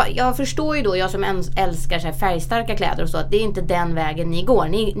 Jag förstår ju då, jag som älskar så här färgstarka kläder och så, att det är inte den vägen ni går.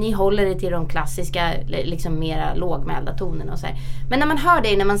 Ni håller er till de klassiska, liksom mera lågmälda tonerna och så här. Men när man hör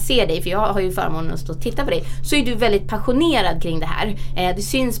dig, när man ser dig, för jag har ju förmånen att stå och titta på dig, så är du väldigt passionerad kring det här. Det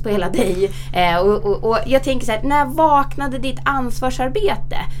syns på hela dig. Och jag tänker så här, när vaknade ditt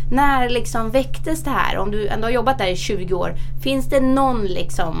ansvarsarbete? När liksom väcktes det här? Om du ändå har jobbat där i 20 år, finns det någon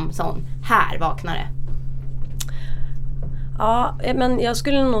liksom sån, här vaknare? Ja, men jag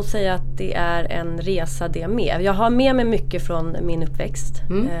skulle nog säga att det är en resa det med. Jag har med mig mycket från min uppväxt.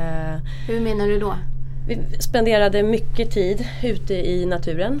 Hur menar du då? Vi spenderade mycket tid ute i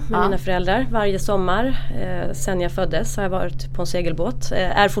naturen med mina föräldrar varje sommar. Sen jag föddes har jag varit på en segelbåt.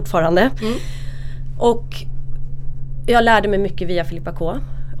 Är fortfarande. Och jag lärde mig mycket via Filippa K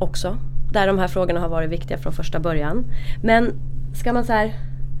också. Där de här frågorna har varit viktiga från första början. Men ska man så här...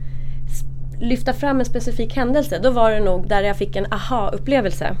 lyfta fram en specifik händelse, då var det nog där jag fick en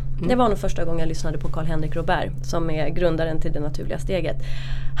aha-upplevelse. Det var nog första gången jag lyssnade på Karl-Henrik Robert, som är grundaren till Det naturliga steget.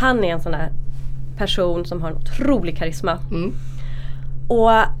 Han är en sån här person som har en otrolig karisma.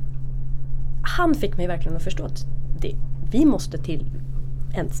 Och han fick mig verkligen att förstå att vi måste till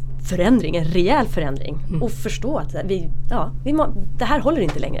en förändring, en rejäl förändring. Och förstå att det här håller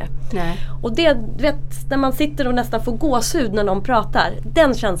inte längre. Nej. Och det, du vet, när man sitter och nästan får gåshud när de pratar,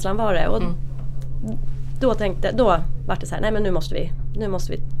 den känslan var det. Och då var det så här, nej men nu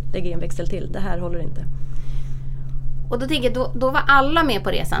måste vi lägga in växel till. Det här håller inte. Och då tänker jag, då var alla med på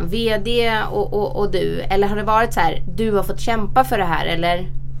resan, vd och du, eller har det varit så här, du har fått kämpa för det här, eller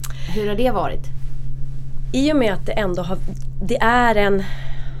hur har det varit? I och med att det ändå det är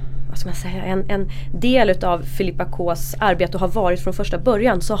en del utav Filippa K's arbete och har varit från första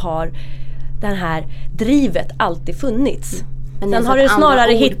början, så har den här drivet alltid funnits. Men sen har du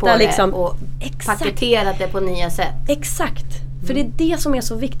snarare hittat liksom och paketerat det på nya sätt. Exakt. För det är det som är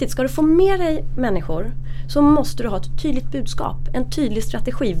så viktigt. Ska du få med dig människor, så måste du ha ett tydligt budskap, en tydlig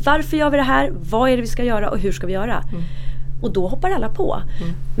strategi. Varför gör vi det här? Vad är det vi ska göra och hur ska vi göra? Och då hoppar alla på.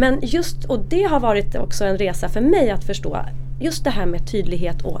 Men och det har varit också en resa för mig att förstå just det här med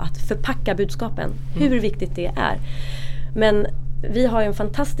tydlighet och att förpacka budskapen. Hur viktigt det är. Men vi har ju en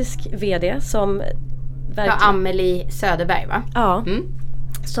fantastisk vd som verkligen... Ja, Amelie Söderberg, va? Ja.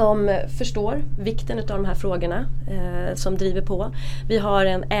 Som förstår vikten av de här frågorna. Som driver på. Vi har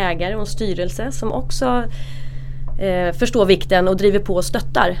en ägare och en styrelse som också förstår vikten och driver på och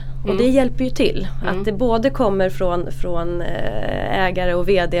stöttar. Och det hjälper ju till. Att det både kommer från ägare och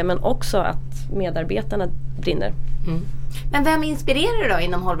vd, men också att medarbetarna brinner. Men vem inspirerar du då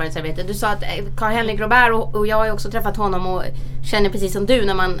inom hållbarhetsarbete? Du sa att Karl-Henrik Robert och jag har också träffat honom och känner precis som du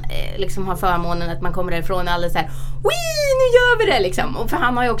när man liksom har förmånen att man kommer därifrån och alldeles så här, nu gör vi det liksom. Och för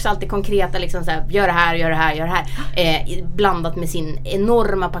han har ju också alltid konkreta liksom så här, gör det här blandat med sin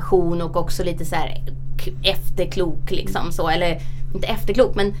enorma passion och också lite så här efterklok liksom så, eller inte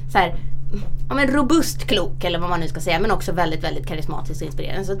efterklok men så här, ja, men robust klok eller vad man nu ska säga, men också väldigt, väldigt karismatisk och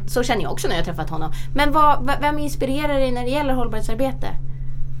inspirerande. Så känner jag också när jag har träffat honom. Men vem inspirerar dig när det gäller hållbarhetsarbete?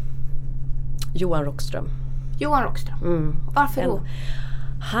 Johan Rockström. Varför då?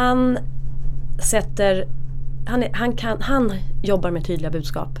 Han jobbar med tydliga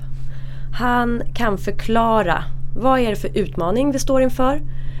budskap. Han kan förklara vad är det för utmaning vi står inför.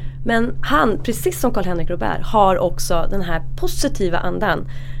 Men han, precis som Karl-Henrik Robert, har också den här positiva andan.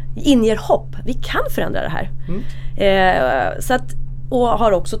 Inger hopp. Vi kan förändra det här. Och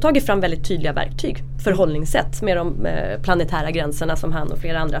har också tagit fram väldigt tydliga verktyg. Förhållningssätt med de planetära gränserna som han och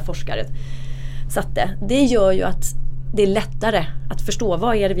flera andra forskare satte. Det gör ju att det är lättare att förstå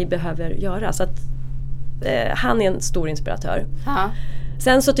vad är det vi behöver göra. Så att han är en stor inspiratör. Aha.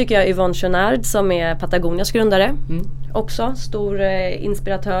 Sen så tycker jag Yvonne Chouinard som är Patagonias grundare. Också stor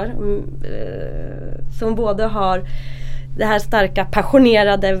inspiratör. Som både har det här starka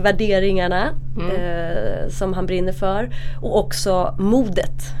passionerade värderingarna som han brinner för. Och också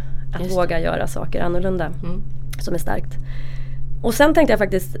modet att våga göra saker annorlunda. Som är starkt. Och sen tänkte jag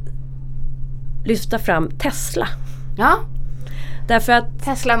faktiskt lyfta fram Tesla. Ja. Därför att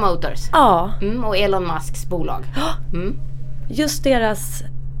Tesla Motors. Ja. Och Elon Musks bolag. Just deras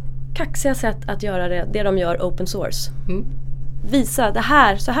kaxiga sätt att göra det de gör open source. Visa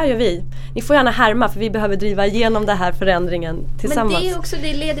så här gör vi. Ni får gärna härma för vi behöver driva igenom den här förändringen tillsammans. Men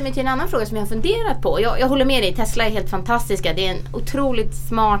det leder mig till en annan fråga som jag har funderat på. Jag håller med dig, Tesla är helt fantastiska. Det är en otroligt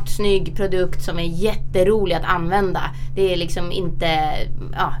smart, snygg produkt som är jätterolig att använda. Det är liksom inte,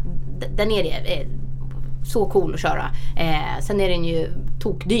 den är det. Så cool att köra. Sen är den ju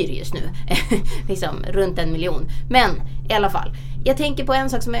tokdyr just nu. Liksom runt 1 miljon. Men i alla fall. Jag tänker på en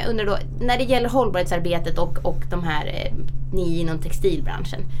sak som jag undrar då. När det gäller hållbarhetsarbetet och de här ni inom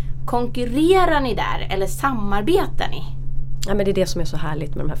textilbranschen. Konkurrerar ni där eller samarbetar ni? Ja, men det är det som är så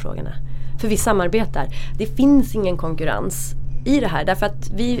härligt med de här frågorna. För vi samarbetar. Det finns ingen konkurrens i det här. Därför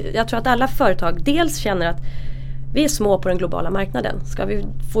att jag tror att alla företag dels känner att vi är små på den globala marknaden. Ska vi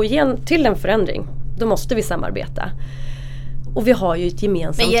få igen till en förändring, då måste vi samarbeta. Och vi har ju ett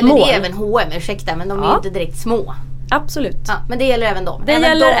gemensamt mål. Men gäller det även H&M, ursäkta, men de är ju inte direkt små. Absolut. Ja, men det gäller även dem. Det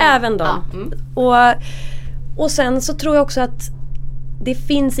gäller även dem. Ja. Och sen så tror jag också att det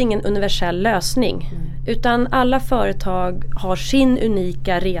finns ingen universell lösning. Utan alla företag har sin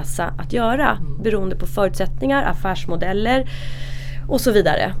unika resa att göra. Beroende på förutsättningar, affärsmodeller och så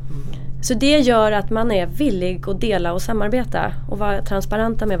vidare. Så det gör att man är villig att dela och samarbeta och vara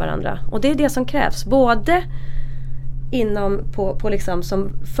transparenta med varandra. Och det är det som krävs. Både på liksom som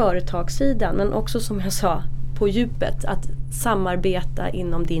företagssidan, men också som jag sa på djupet, att samarbeta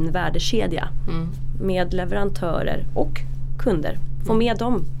inom din värdekedja med leverantörer och kunder. Få med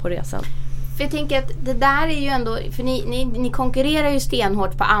dem på resan. För jag tänker att det där är ju ändå, för ni konkurrerar ju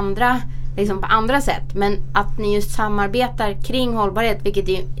stenhårt på andra sätt, men att ni just samarbetar kring hållbarhet, vilket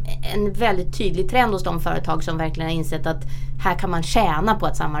är en väldigt tydlig trend hos de företag som verkligen har insett att här kan man tjäna på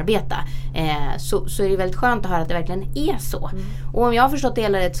att samarbeta, så är det väldigt skönt att höra att det verkligen är så. Och om jag har förstått det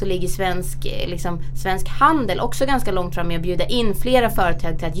hela rätt så ligger svensk handel också ganska långt fram med att bjuda in flera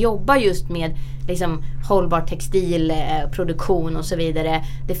företag till att jobba just med liksom hållbar textilproduktion och så vidare.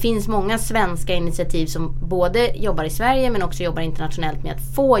 Det finns många svenska initiativ som både jobbar i Sverige men också jobbar internationellt med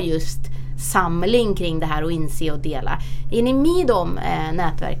att få just samling kring det här och inse och dela. Är ni med i de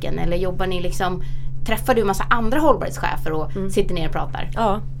nätverken eller jobbar ni liksom, träffar du en massa andra hållbarhetschefer och sitter ner och pratar?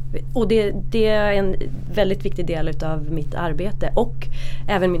 Ja, och det är en väldigt viktig del av mitt arbete och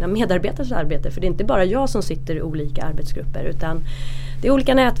även mina medarbetares arbete, för det är inte bara jag som sitter i olika arbetsgrupper, utan det är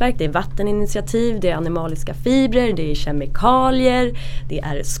olika nätverk, det är vatteninitiativ, det är animaliska fibrer, det är kemikalier, det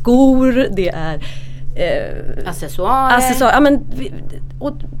är skor, det är accessoarer. Ja, men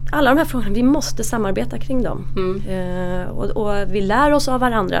och alla de här frågorna, vi måste samarbeta kring dem. Och vi lär oss av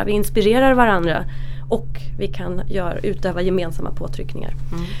varandra, vi inspirerar varandra och vi kan utöva gemensamma påtryckningar.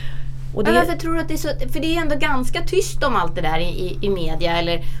 Och men varför tror du att det är så? För det är ändå ganska tyst om allt det där i media,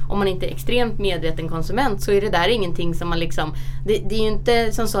 eller om man inte är extremt medveten konsument så är det där ingenting som man liksom, det är ju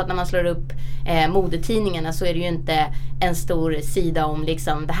inte som så att när man slår upp modetidningarna så är det ju inte en stor sida om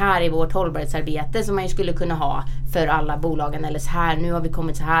liksom det här är vårt hållbarhetsarbete som man ju skulle kunna ha för alla bolagen, eller så här, nu har vi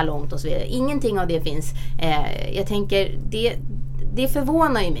kommit så här långt och så vidare. Ingenting av det finns. Jag tänker det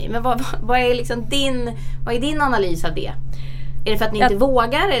förvånar ju mig. Men vad är liksom vad är din analys av det? Är det för att ni inte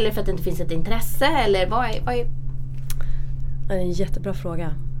vågar eller för att det inte finns ett intresse? Eller vad är... En jättebra fråga.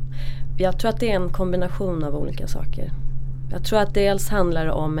 Jag tror att det är en kombination av olika saker. Jag tror att dels handlar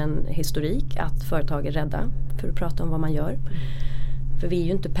det om en historik, att företag är rädda för att prata om vad man gör. För vi är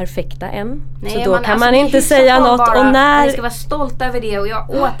ju inte perfekta än. Nej, så då kan man inte säga något. Och när... Vi ska vara stolta över det och jag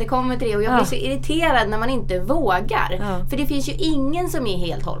återkommer till det. Och jag blir så irriterad när man inte vågar. Ja. För det finns ju ingen som är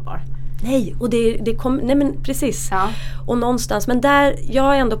helt hållbar. Nej, och nej men precis. Ja. Och någonstans, men där,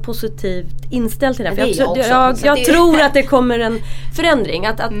 jag är ändå positivt inställd till det. För jag tror att det kommer en förändring.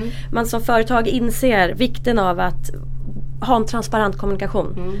 Att man som företag inser vikten av att ha en transparent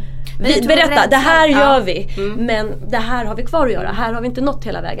kommunikation. Berätta, det här gör vi. Men det här har vi kvar att göra. Här har vi inte nått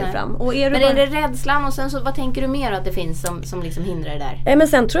hela vägen fram. Och är det rädslan och sen så, vad tänker du mer att det finns som liksom hindrar det där? Men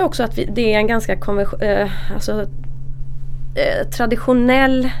sen tror jag också att det är en ganska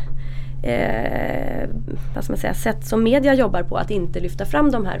traditionell vad ska man säga, sätt som media jobbar på att inte lyfta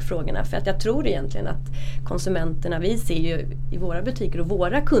fram de här frågorna. För att jag tror egentligen att konsumenterna, vi ser ju i våra butiker och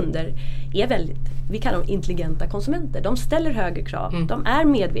våra kunder är väldigt, vi kallar dem intelligenta konsumenter. De ställer högre krav, de är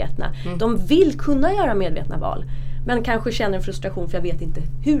medvetna, de vill kunna göra medvetna val. Men kanske känner en frustration för jag vet inte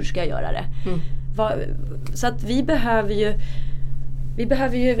hur ska jag göra det. Så att vi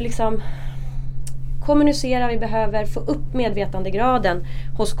behöver ju liksom kommunicera, vi behöver få upp medvetandegraden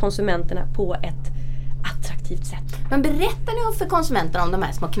hos konsumenterna på ett attraktivt sätt. Men berättar ni för konsumenterna om de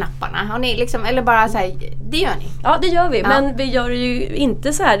här små knapparna? Har ni liksom, eller bara så här, det gör ni? Ja, det gör vi, men vi gör det ju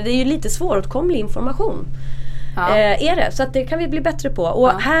inte så här, det är ju lite svåråtkomlig information. Är det, så att det kan vi bli bättre på.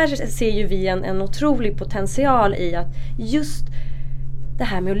 Och här ser ju vi en otrolig potential i att just det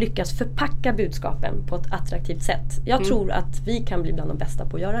här med att lyckas förpacka budskapen på ett attraktivt sätt. Jag tror att vi kan bli bland de bästa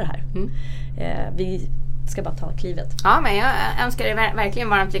på att göra det här. Vi ska bara ta klivet. Ja, men jag önskar dig verkligen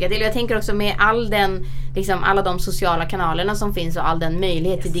varmt lycka till. Jag tänker också med alla de sociala kanalerna som finns och all den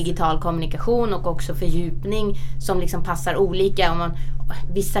möjlighet till digital kommunikation och också fördjupning som liksom passar olika.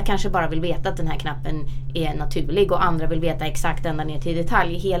 Vissa kanske bara vill veta att den här knappen är naturlig och andra vill veta exakt ända ner till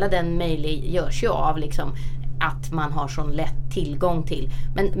detalj. Hela den möjliggörs ju av liksom att man har sån lätt tillgång till.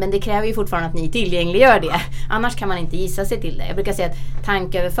 Men det kräver ju fortfarande att ni tillgängliggör det. Annars kan man inte gissa sig till det. Jag brukar säga att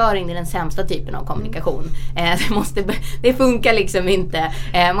tankeöverföring är den sämsta typen av kommunikation. Det funkar liksom inte.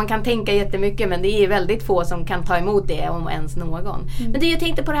 Man kan tänka jättemycket men det är väldigt få som kan ta emot det om ens någon. Men det jag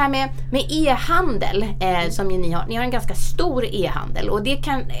tänkte på det här med e-handel som ju ni har. Ni har en ganska stor e-handel och det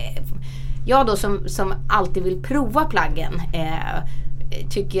kan jag då som alltid vill prova plaggen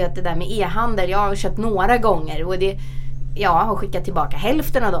tycker jag att det där med e-handel, jag har köpt några gånger och jag har skickat tillbaka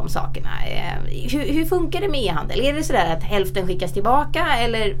hälften av de sakerna. Hur funkar det med e-handel? Är det sådär att hälften skickas tillbaka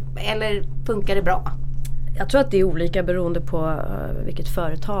eller funkar det bra? Jag tror att det är olika beroende på vilket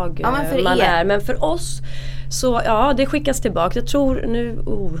företag man är. Men för oss så det skickas tillbaka. Jag tror nu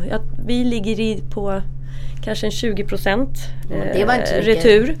vi ligger på kanske en 20% det var inte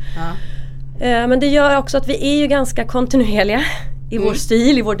retur. Men det gör också att vi är ju ganska kontinuerliga i vår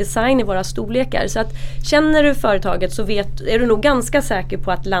stil, i vår design, i våra storlekar. Så att känner du företaget så är du nog ganska säker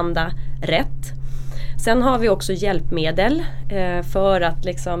på att landa rätt. Sen har vi också hjälpmedel för att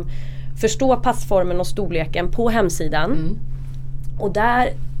liksom förstå passformen och storleken på hemsidan. Och där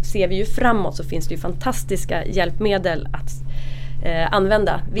ser vi ju framåt så finns det ju fantastiska hjälpmedel att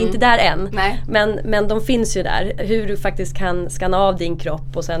använda. Vi är inte där än. Men de finns ju där. Hur du faktiskt kan skanna av din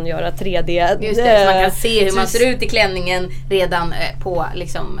kropp och sen göra 3D. Just det, så man kan se hur man ser ut i klänningen redan på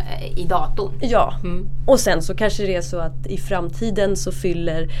liksom i datorn. Ja. Och sen så kanske det är så att i framtiden så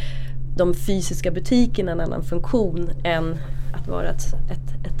fyller de fysiska butikerna en annan funktion än att vara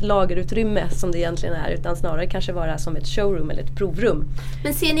ett lagerutrymme som det egentligen är, utan snarare kanske vara som ett showroom eller ett provrum.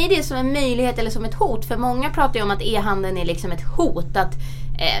 Men ser ni det som en möjlighet eller som ett hot? För många pratar ju om att e-handeln är liksom ett hot, att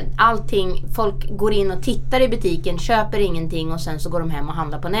allting, folk går in och tittar i butiken, köper ingenting och sen så går de hem och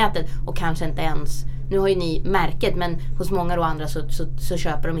handlar på nätet och kanske inte ens, nu har ju ni märket, men hos många och andra så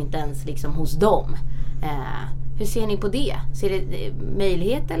köper de inte ens liksom hos dem. Hur ser ni på det? Ser det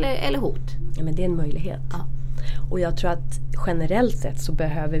möjlighet eller hot? Ja, men det är en möjlighet. Ja. Och jag tror att generellt sett så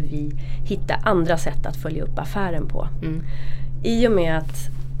behöver vi hitta andra sätt att följa upp affären på. I och med att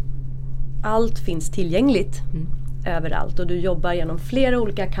allt finns tillgängligt överallt och du jobbar genom flera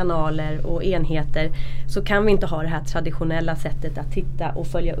olika kanaler och enheter, så kan vi inte ha det här traditionella sättet att titta och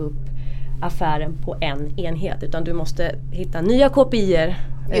följa upp affären på en enhet, utan du måste hitta nya kopior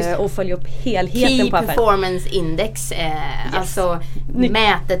och följa upp helheten Key på affären. Key Performance Index, alltså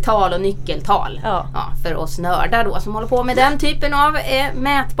mätetal och nyckeltal för oss nördar då som håller på med den typen av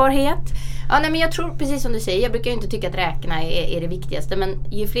mätbarhet. Ja, nej, men jag tror precis som du säger, jag brukar ju inte tycka att räkna är det viktigaste, men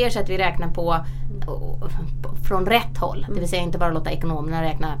ju fler sätt vi räknar på från rätt håll, det vill säga inte bara låta ekonomerna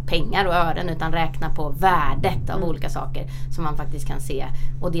räkna pengar och ören, utan räkna på värdet av olika saker som man faktiskt kan se,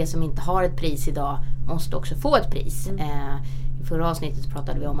 och det som inte har ett pris idag måste också få ett pris. I förra avsnittet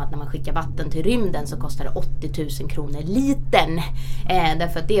pratade vi om att när man skickar vatten till rymden så kostar det 80 000 kronor litern.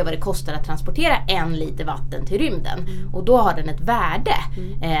 Därför att det är vad det kostar att transportera 1 liter vatten till rymden. Och då har den ett värde.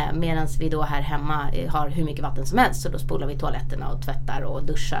 Medan vi då här hemma har hur mycket vatten som helst. Så då spolar vi toaletterna och tvättar och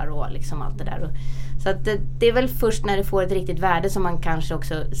duschar och liksom allt det där. Så att det är väl först när det får ett riktigt värde som man kanske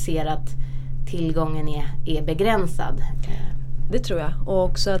också ser att tillgången är begränsad. Det tror jag. Och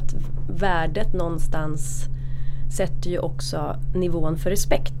också att värdet någonstans sätter ju också nivån för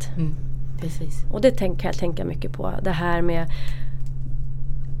respekt. Precis. Och det kan jag tänka mycket på. Det här med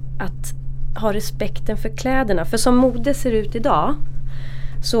att ha respekten för kläderna. För som mode ser ut idag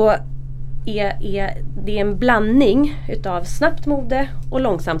så är det en blandning utav snabbt mode och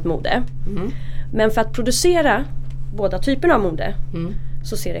långsamt mode. Men för att producera båda typerna av mode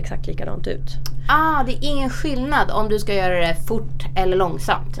så ser det exakt likadant ut. Det är ingen skillnad om du ska göra det fort eller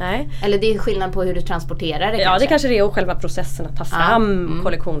långsamt. Nej. Eller det är skillnad på hur du transporterar det. Ja, det kanske det är, och själva processen att ta fram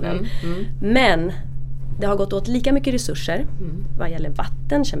kollektionen. Men det har gått åt lika mycket resurser vad gäller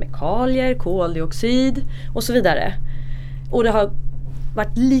vatten, kemikalier, koldioxid och så vidare. Och det har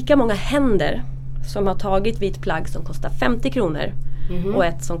varit lika många händer som har tagit vid ett plagg som kostar 50 kronor och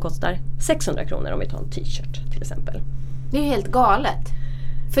ett som kostar 600 kronor, om vi tar en t-shirt till exempel. Det är ju helt galet.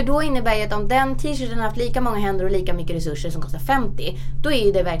 För då innebär det att om den t-shirten har haft lika många händer och lika mycket resurser som kostar 50, då är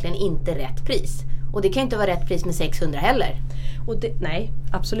ju det verkligen inte rätt pris. Och det kan inte vara rätt pris med 600 heller. Och nej,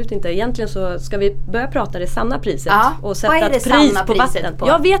 absolut inte. Egentligen så ska vi börja prata det sanna priset och sätta vad är det ett pris sanna på vatten. På?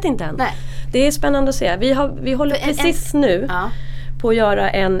 Jag vet inte än. Nej. Det är spännande att se. Vi håller precis nu på att göra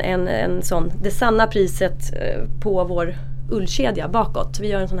en sån, det sanna priset på vår ullkedja bakåt. Vi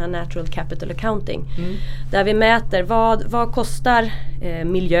gör en sån här natural capital accounting. Där vi mäter vad kostar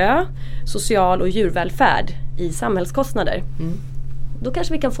miljö, social och djurvälfärd i samhällskostnader. Då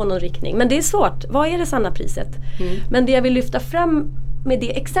kanske vi kan få någon riktning. Men det är svårt. Vad är det sanna priset? Men det jag vill lyfta fram med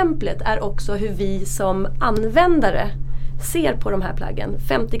det exemplet är också hur vi som användare ser på de här plaggen.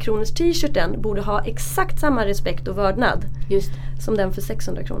 50 kronors t-shirten borde ha exakt samma respekt och vördnad som den för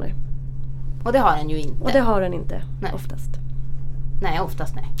 600 kronor. Och det har den ju inte. Och det har den inte, oftast. Nej,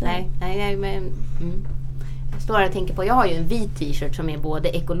 oftast nej. Nej, men jag står här och tänker på, jag har ju en vit t-shirt som är både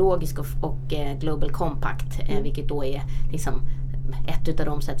ekologisk och Global Compact, vilket då är liksom ett utav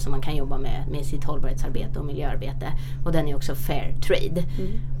de sätt som man kan jobba med sitt hållbarhetsarbete och miljöarbete. Och den är också fair trade.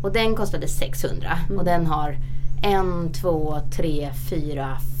 Och den kostade 600 och den har 1, 2, 3,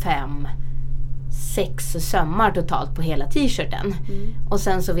 4, 5, 6 sömmar totalt på hela t-shirten. Och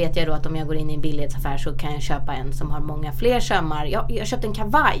sen så vet jag då att om jag går in i en billighetsaffär så kan jag köpa en som har många fler sömmar. Jag köpte en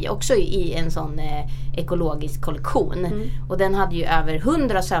kavaj också i en sån ekologisk kollektion. Och den hade ju över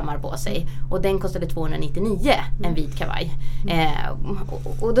 100 sömmar på sig. Och den kostade 299, en vit kavaj.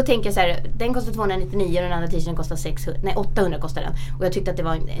 Och då tänker jag så här, den kostar 299 och den andra t-shirten kostar 800 kostar den. Och jag tyckte att det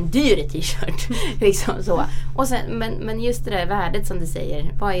var en dyr t-shirt. Liksom så. Och sen, men just det där värdet som du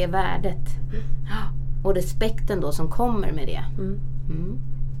säger, vad är värdet? Och respekten då som kommer med det.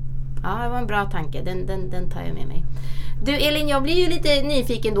 Ja, det var en bra tanke. Den tar jag med mig. Du Elin, jag blir ju lite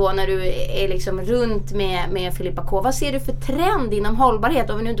nyfiken då när du är liksom runt med Filippa K. Vad ser du för trend inom hållbarhet?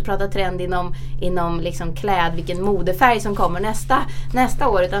 Om vi nu inte pratar trend inom liksom kläd, vilken modefärg som kommer nästa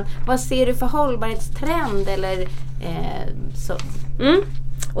år. Utan vad ser du för hållbarhetstrend? Eller så?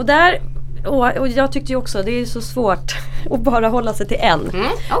 Och där... Och jag tyckte ju också det är så svårt att bara hålla sig till en. Okay.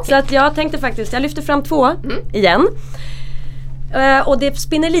 Så att jag tänkte faktiskt, jag lyfter fram 2 igen. Och det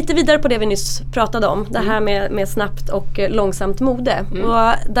spinner lite vidare på det vi nyss pratade om. Det här med snabbt och långsamt mode.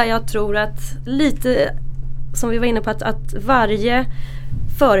 Och där jag tror att lite, som vi var inne på, att varje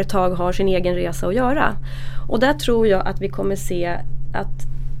företag har sin egen resa att göra. Och där tror jag att vi kommer se att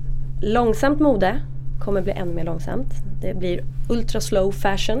långsamt mode kommer bli ännu mer långsamt. Det blir ultra slow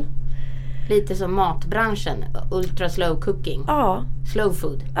fashion. Lite som matbranschen, ultra slow cooking. Ja. Slow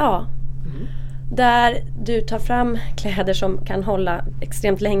food. Ja. Där du tar fram kläder som kan hålla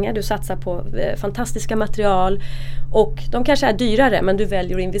extremt länge. Du satsar på fantastiska material. Och de kanske är dyrare, men du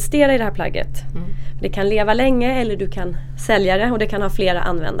väljer att investera i det här plagget. Det kan leva länge eller du kan sälja det och det kan ha flera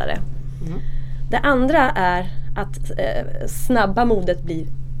användare. Det andra är att snabba modet blir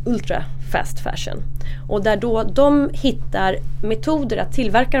ultra fast fashion. Och där då de hittar metoder att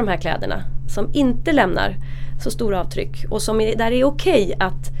tillverka de här kläderna som inte lämnar så stora avtryck och där det är okej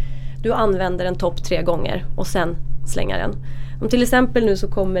att du använder en topp 3 gånger och sen slänger den. Om till exempel nu så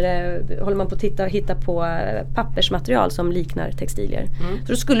håller man på att hitta på pappersmaterial som liknar textilier.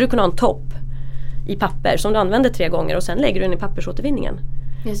 Så då skulle du kunna ha en topp i papper som du använder 3 gånger och sen lägger du den i pappersåtervinningen.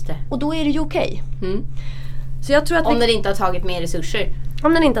 Just det. Och då är det ju okej. Så jag tror att om den inte har tagit mer resurser.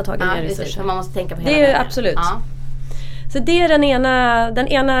 Om den inte har tagit mer resurser. Så man måste tänka på hela det är vägen. Absolut. Ja. Så det är den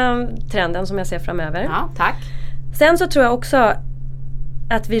ena trenden som jag ser framöver. Ja, tack. Sen så tror jag också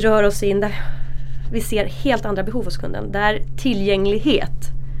att vi rör oss in där vi ser helt andra behov hos kunden. Där tillgänglighet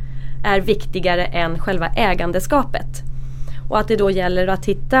är viktigare än själva ägandeskapet. Och att det då gäller att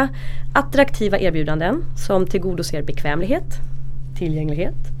hitta attraktiva erbjudanden som tillgodoser bekvämlighet,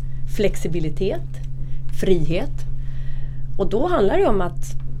 tillgänglighet, flexibilitet, frihet. Och då handlar det om att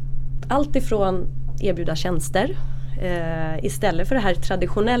allt ifrån erbjuda tjänster istället för det här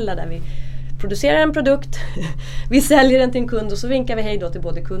traditionella där vi producerar en produkt, vi säljer den till en kund och så vinkar vi hej då till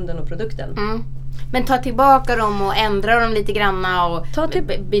både kunden och produkten. Men ta tillbaka dem och ändra dem lite granna och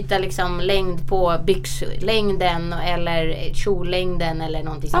byta liksom längd på byxlängden eller kjollängden eller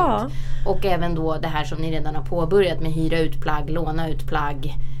någonting sånt. Och även då det här som ni redan har påbörjat med hyra ut plagg, låna ut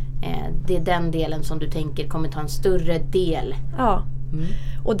plagg. Det är den delen som du tänker kommer ta en större del. Ja.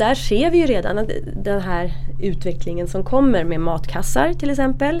 Och där ser vi ju redan den här utvecklingen som kommer med matkassar till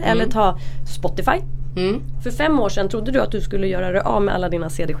exempel. Eller ta Spotify. För 5 år sedan trodde du att du skulle göra det av med alla dina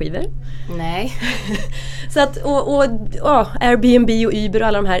CD-skivor. Nej. Så att, och Airbnb och Uber och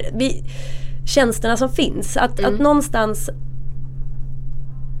alla de här tjänsterna som finns. Att någonstans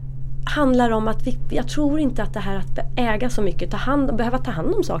handlar om att jag tror inte att det här att äga så mycket, behöva ta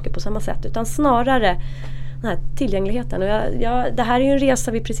hand om saker på samma sätt. Utan snarare den här tillgängligheten. Och det här är ju en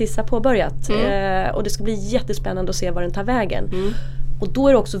resa vi precis har påbörjat. Och det ska bli jättespännande att se var den tar vägen. Och då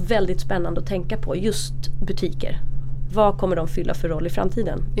är det också väldigt spännande att tänka på just butiker. Vad kommer de fylla för roll i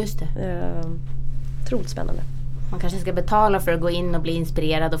framtiden? Just det. Otroligt spännande. Man kanske ska betala för att gå in och bli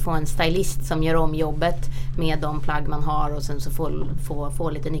inspirerad och få en stylist som gör om jobbet med de plagg man har och sen så få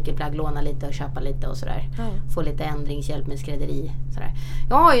lite nyckelplagg, låna lite och köpa lite och sådär. Få lite ändringshjälp med skrädderi. Sådär.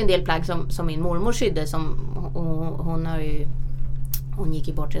 Jag har ju en del plagg som min mormor sydde som hon gick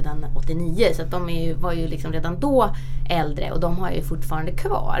ju bort redan 89 så att var ju liksom redan då äldre och de har ju fortfarande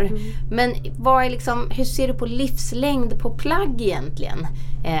kvar. Men hur ser du på livslängd på plagg egentligen?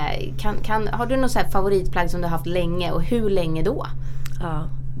 Har du någon så här favoritplagg som du har haft länge och hur länge då? Ja,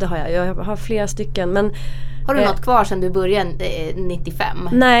 det har jag. Jag har flera stycken. Men, har du något kvar sedan du började 95?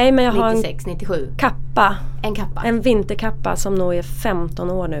 Nej, men jag 96, har 97? Kappa. En kappa? En vinterkappa som nog är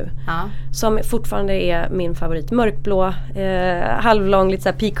 15 år nu. Ja. Som fortfarande är min favorit. Mörkblå, halvlång, lite så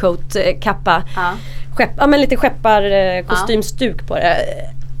här peacoat-kappa. Ja. Men lite skepparkostymstuk på det.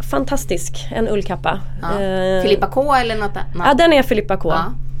 Fantastisk, en ullkappa. Ja. Filippa K eller något annat? Ja, den är Filippa K. Ja.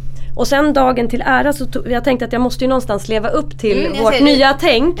 Och sen dagen till ära så jag tänkte att jag måste ju någonstans leva upp till vårt nya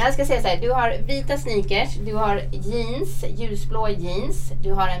tänk. Jag ska säga så här, du har vita sneakers, du har jeans, ljusblå jeans,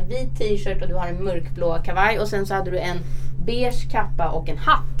 du har en vit t-shirt och du har en mörkblå kavaj och sen så hade du en beige kappa och en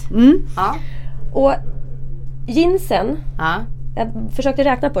hatt. Ja. Och jeansen, jag försökte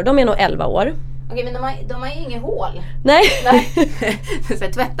räkna på det, de är nog 11 år. Okej, men de har ju inget hål. Nej.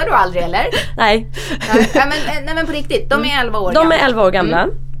 Så tvättar du aldrig eller? Nej. Nej men på riktigt, de är 11 år gamla. De är 11 år gamla.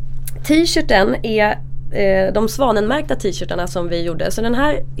 T-shirten är de svanenmärkta t-shirtarna som vi gjorde. Så den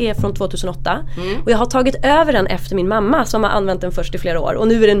här är från 2008. Och jag har tagit över den efter min mamma som har använt den först i flera år. Och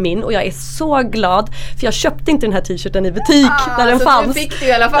nu är den min och jag är så glad. För jag köpte inte den här t-shirten i butik där den fanns. Så du fick du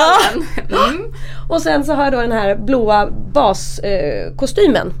i alla fall den. Och sen så har jag då den här blåa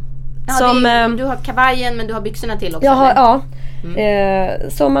baskostymen. Du har kavajen men du har byxorna till också.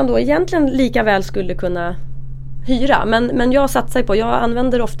 Som man då egentligen lika väl skulle kunna hyra. Men jag satsar på, jag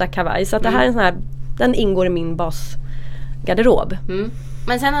använder ofta kavaj. Så att det här är en sån här, den ingår i min basgarderob.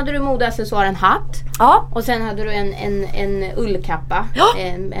 Men sen hade du modeaccessoaren hatt. Ja. Och sen hade du en ullkappa.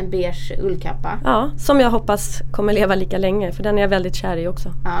 En beige ullkappa. Ja, som jag hoppas kommer leva lika länge. För den är jag väldigt kär i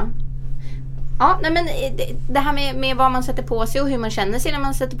också. Ja, nej men det här med vad man sätter på sig och hur man känner sig när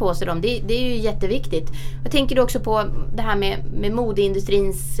man sätter på sig dem, det är ju jätteviktigt. Jag tänker också på det här med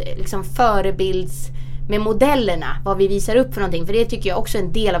modeindustrins liksom förebilds med modellerna, vad vi visar upp för någonting, för det tycker jag också är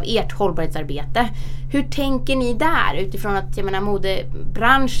en del av ert hållbarhetsarbete. Hur tänker ni där utifrån att jag menar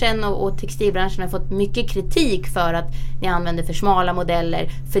modebranschen och textilbranschen har fått mycket kritik för att ni använder för smala modeller,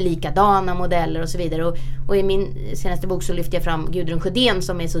 för likadana modeller och så vidare, och i min senaste bok så lyfter jag fram Gudrun Sjödén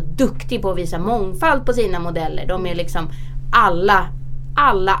som är så duktig på att visa mångfald på sina modeller. De är liksom alla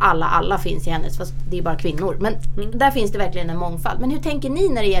alla finns i hennes, fast det är bara kvinnor. Men där finns det verkligen en mångfald. Men hur tänker ni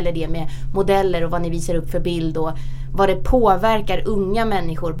när det gäller det med modeller och vad ni visar upp för bild och vad det påverkar unga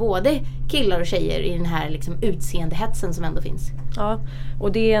människor, både killar och tjejer, i den här liksom utseendehetsen som ändå finns? Ja,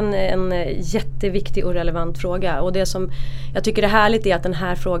 och det är en jätteviktig och relevant fråga. Och det som jag tycker är härligt är att den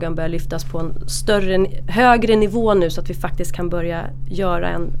här frågan börjar lyftas på en högre nivå nu, så att vi faktiskt kan börja göra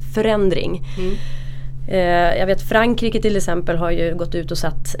en förändring. Jag vet Frankrike till exempel har ju gått ut och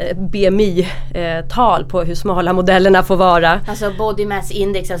satt BMI-tal på hur smala modellerna får vara. Alltså body mass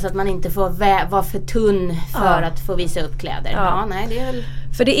index, alltså att man inte får vara för tunn för att få visa upp kläder. Ja, nej, det är väl...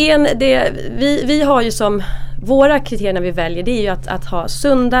 För vi har ju som våra kriterier när vi väljer, det är ju att ha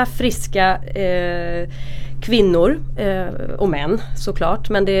sunda, friska kvinnor och män såklart.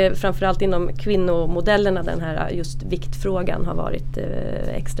 Men det är framförallt inom kvinnomodellerna den här just viktfrågan har varit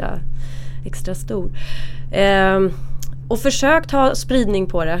extra stor. Och försökt ha spridning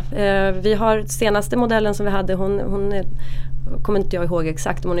på det. Vi har senaste modellen som vi hade, hon är, kommer inte jag ihåg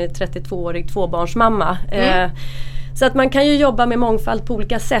exakt, hon är 32-årig tvåbarnsmamma. Så att man kan ju jobba med mångfald på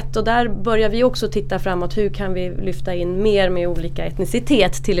olika sätt, och där börjar vi också titta framåt, hur kan vi lyfta in mer med olika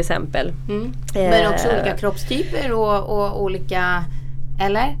etnicitet till exempel. Men också olika kroppstyper och olika,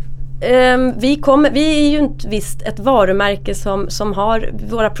 eller? Vi är ju inte visst ett varumärke som har,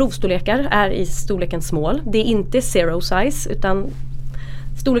 våra provstorlekar är i storleken small. Det är inte zero size, utan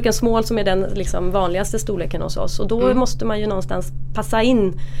storleken small som är den liksom vanligaste storleken hos oss. Och då måste man ju någonstans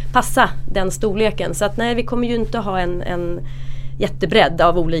passa den storleken. Så att nej, vi kommer ju inte ha en jättebredd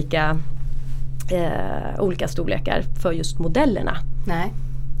av olika storlekar för just modellerna. Nej.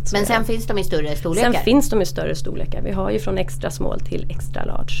 Men sen finns de i större storlekar? Sen finns de i större storlekar. Vi har ju från extra small till extra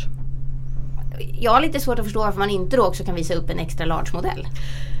large. Jag har lite svårt att förstå varför man inte då också kan visa upp en extra large-modell.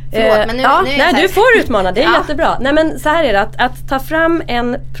 Men du får utmana, det är jättebra. Nej, men så här är det, att ta fram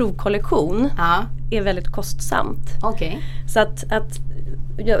en provkollektion är väldigt kostsamt. Okay. Så att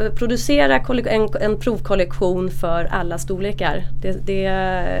producera en provkollektion för alla storlekar, det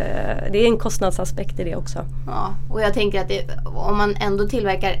är en kostnadsaspekt i det också. Ja, och jag tänker att om man ändå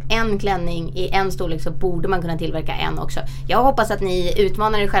tillverkar en klänning i en storlek, så borde man kunna tillverka en också. Jag hoppas att ni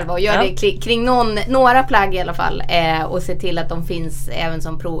utmanar er själva och gör det kring några plagg i alla fall, och se till att de finns även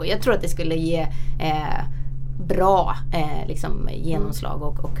som prov. Jag tror att det skulle ge bra liksom genomslag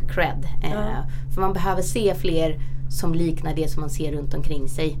och cred. För man behöver se fler som liknar det som man ser runt omkring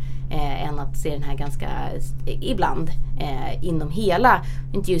sig, än att se den här ganska ibland inom hela,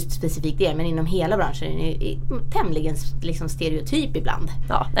 inte just specifikt det, men inom hela branschen tämligen liksom stereotyp ibland.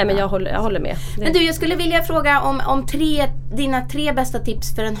 Ja, nej, men jag håller med. Men du, jag skulle vilja fråga om dina 3 bästa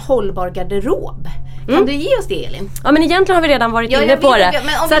tips för en hållbar garderob. Kan du ge oss det, Elin? Ja, men egentligen har vi redan varit inne på det.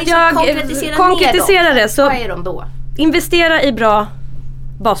 Men om så vi liksom jag konkretiserar det, så vad är de då? Investera i bra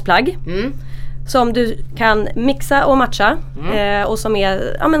basplagg. Som du kan mixa och matcha, och som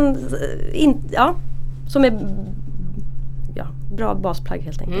är bra basplagg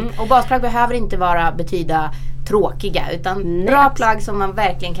helt enkelt. Och basplagg behöver inte betyda tråkiga, utan bra plagg som man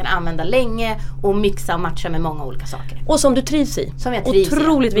verkligen kan använda länge och mixa och matcha med många olika saker. Och som du trivs i. Som jag trivs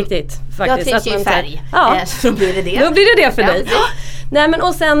Otroligt viktigt faktiskt. Jag trivs ju i färg, så då blir det. Då blir det för dig. Nej, men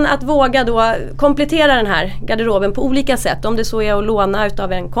och sen att våga då komplettera den här garderoben på olika sätt. Om det så är att låna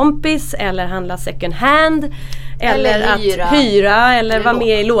utav en kompis, eller handla second hand, eller att hyra eller vara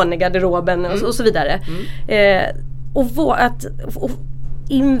med i lånegarderoben och så vidare. Och att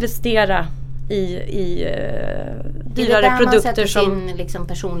investera i dyrare produkter som... Det är där man sätter sin liksom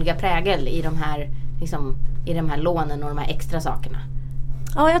personliga prägel i de här lånen och de här extra sakerna.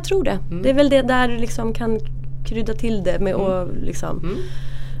 Ja, jag tror det. Det är väl det där du liksom kan krydda till det med och liksom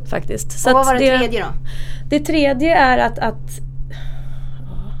faktiskt. Så och vad var det tredje då? Det tredje är att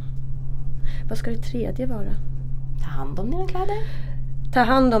vad ska det tredje vara? Ta hand om dina kläder. Ta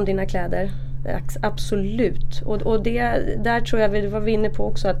hand om dina kläder. Absolut. Och där tror jag vi var inne på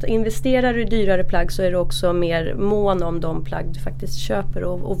också, att investerar du i dyrare plagg, så är du också mer mån om de plagg du faktiskt köper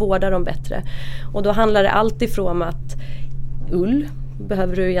och vårdar dem bättre. Och då handlar det alltid ifrån att ull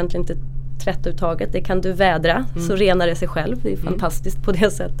behöver du egentligen inte tvätta uttaget, det kan du vädra så renar det sig själv. Det är fantastiskt på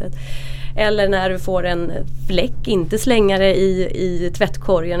det sättet. Eller när du får en fläck, inte slänga det i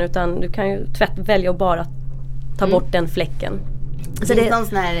tvättkorgen, utan du kan ju välja att bara ta bort den fläcken. Så det är någon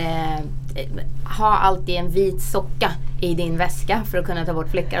sån här ha alltid en vit socka i din väska för att kunna ta bort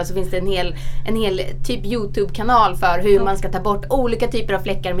fläckar. Och så finns det en hel typ YouTube-kanal för hur man ska ta bort olika typer av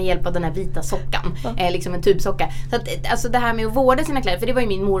fläckar med hjälp av den här vita sockan. Liksom en tubsocka. Så att, alltså det här med att vårda sina kläder, för det var ju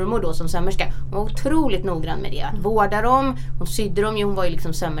min mormor då som sömmerska. Hon var otroligt noggrann med det. Att vårda dem, hon sydde dem, hon var ju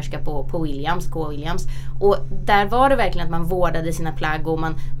liksom sömmerska på Williams, K. Williams. Och där var det verkligen att man vårdade sina plagg och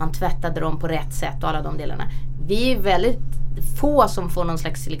man tvättade dem på rätt sätt och alla de delarna. Vi är väldigt få som får någon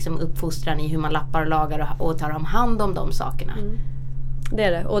slags liksom uppfostran i hur man lappar och lagar och tar hand om de sakerna. Det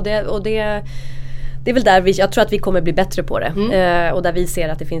är det. Och det är väl där jag tror att vi kommer bli bättre på det. Och där vi ser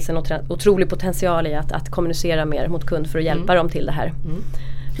att det finns en otrolig potential i att kommunicera mer mot kund för att hjälpa dem till det här.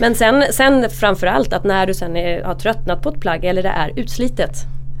 Men sen framförallt att när du sen har tröttnat på ett plagg eller det är utslitet,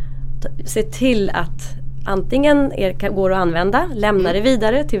 se till att antingen går att använda, lämna det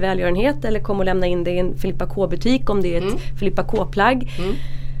vidare till välgörenhet eller kom och lämna in det i en Filippa K-butik om det är ett Filippa K-plagg.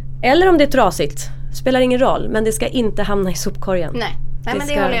 Eller om det är trasigt, spelar ingen roll, men det ska inte hamna i sopkorgen. Nej, men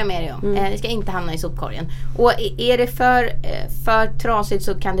det håller jag med dig om. Det ska inte hamna i sopkorgen. Och är det för trasigt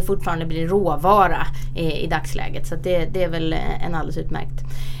så kan det fortfarande bli råvara i dagsläget. Så det är väl en alldeles utmärkt.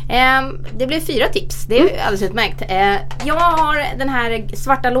 Det blir 4 tips, det är alldeles utmärkt. Jag har den här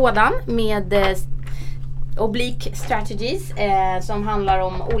svarta lådan med Oblique Strategies som handlar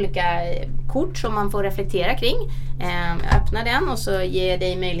om olika kort som man får reflektera kring. Jag öppnar den och så ger jag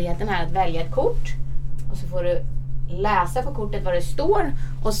dig möjligheten här att välja ett kort. Och så får du läsa på kortet vad det står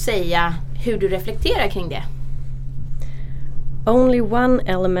och säga hur du reflekterar kring det. Only one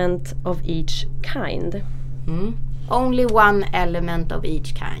element of each kind. Only one element of each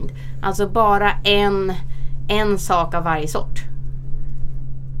kind. Alltså bara en sak av varje sort.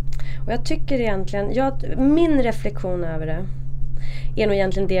 Och jag tycker egentligen, min reflektion över det är nog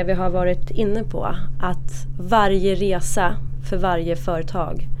egentligen det vi har varit inne på. Att varje resa för varje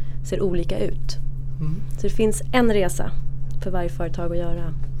företag ser olika ut. Så det finns en resa för varje företag att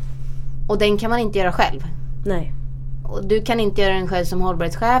göra. Och den kan man inte göra själv? Nej. Och du kan inte göra den själv som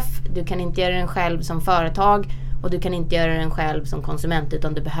hållbarhetschef, du kan inte göra den själv som företag och du kan inte göra den själv som konsument,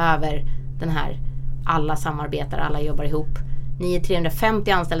 utan du behöver den här, alla samarbetar, alla jobbar ihop. Ni är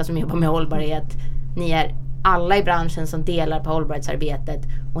 350 anställda som jobbar med hållbarhet. Ni är alla i branschen som delar på hållbarhetsarbetet.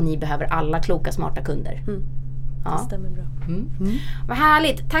 Och ni behöver alla kloka, smarta kunder. Ja. Det stämmer bra. Vad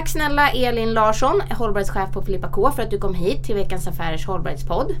härligt. Tack snälla Elin Larsson, hållbarhetschef på Filippa K, för att du kom hit till Veckans Affärers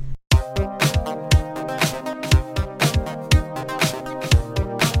hållbarhetspodd.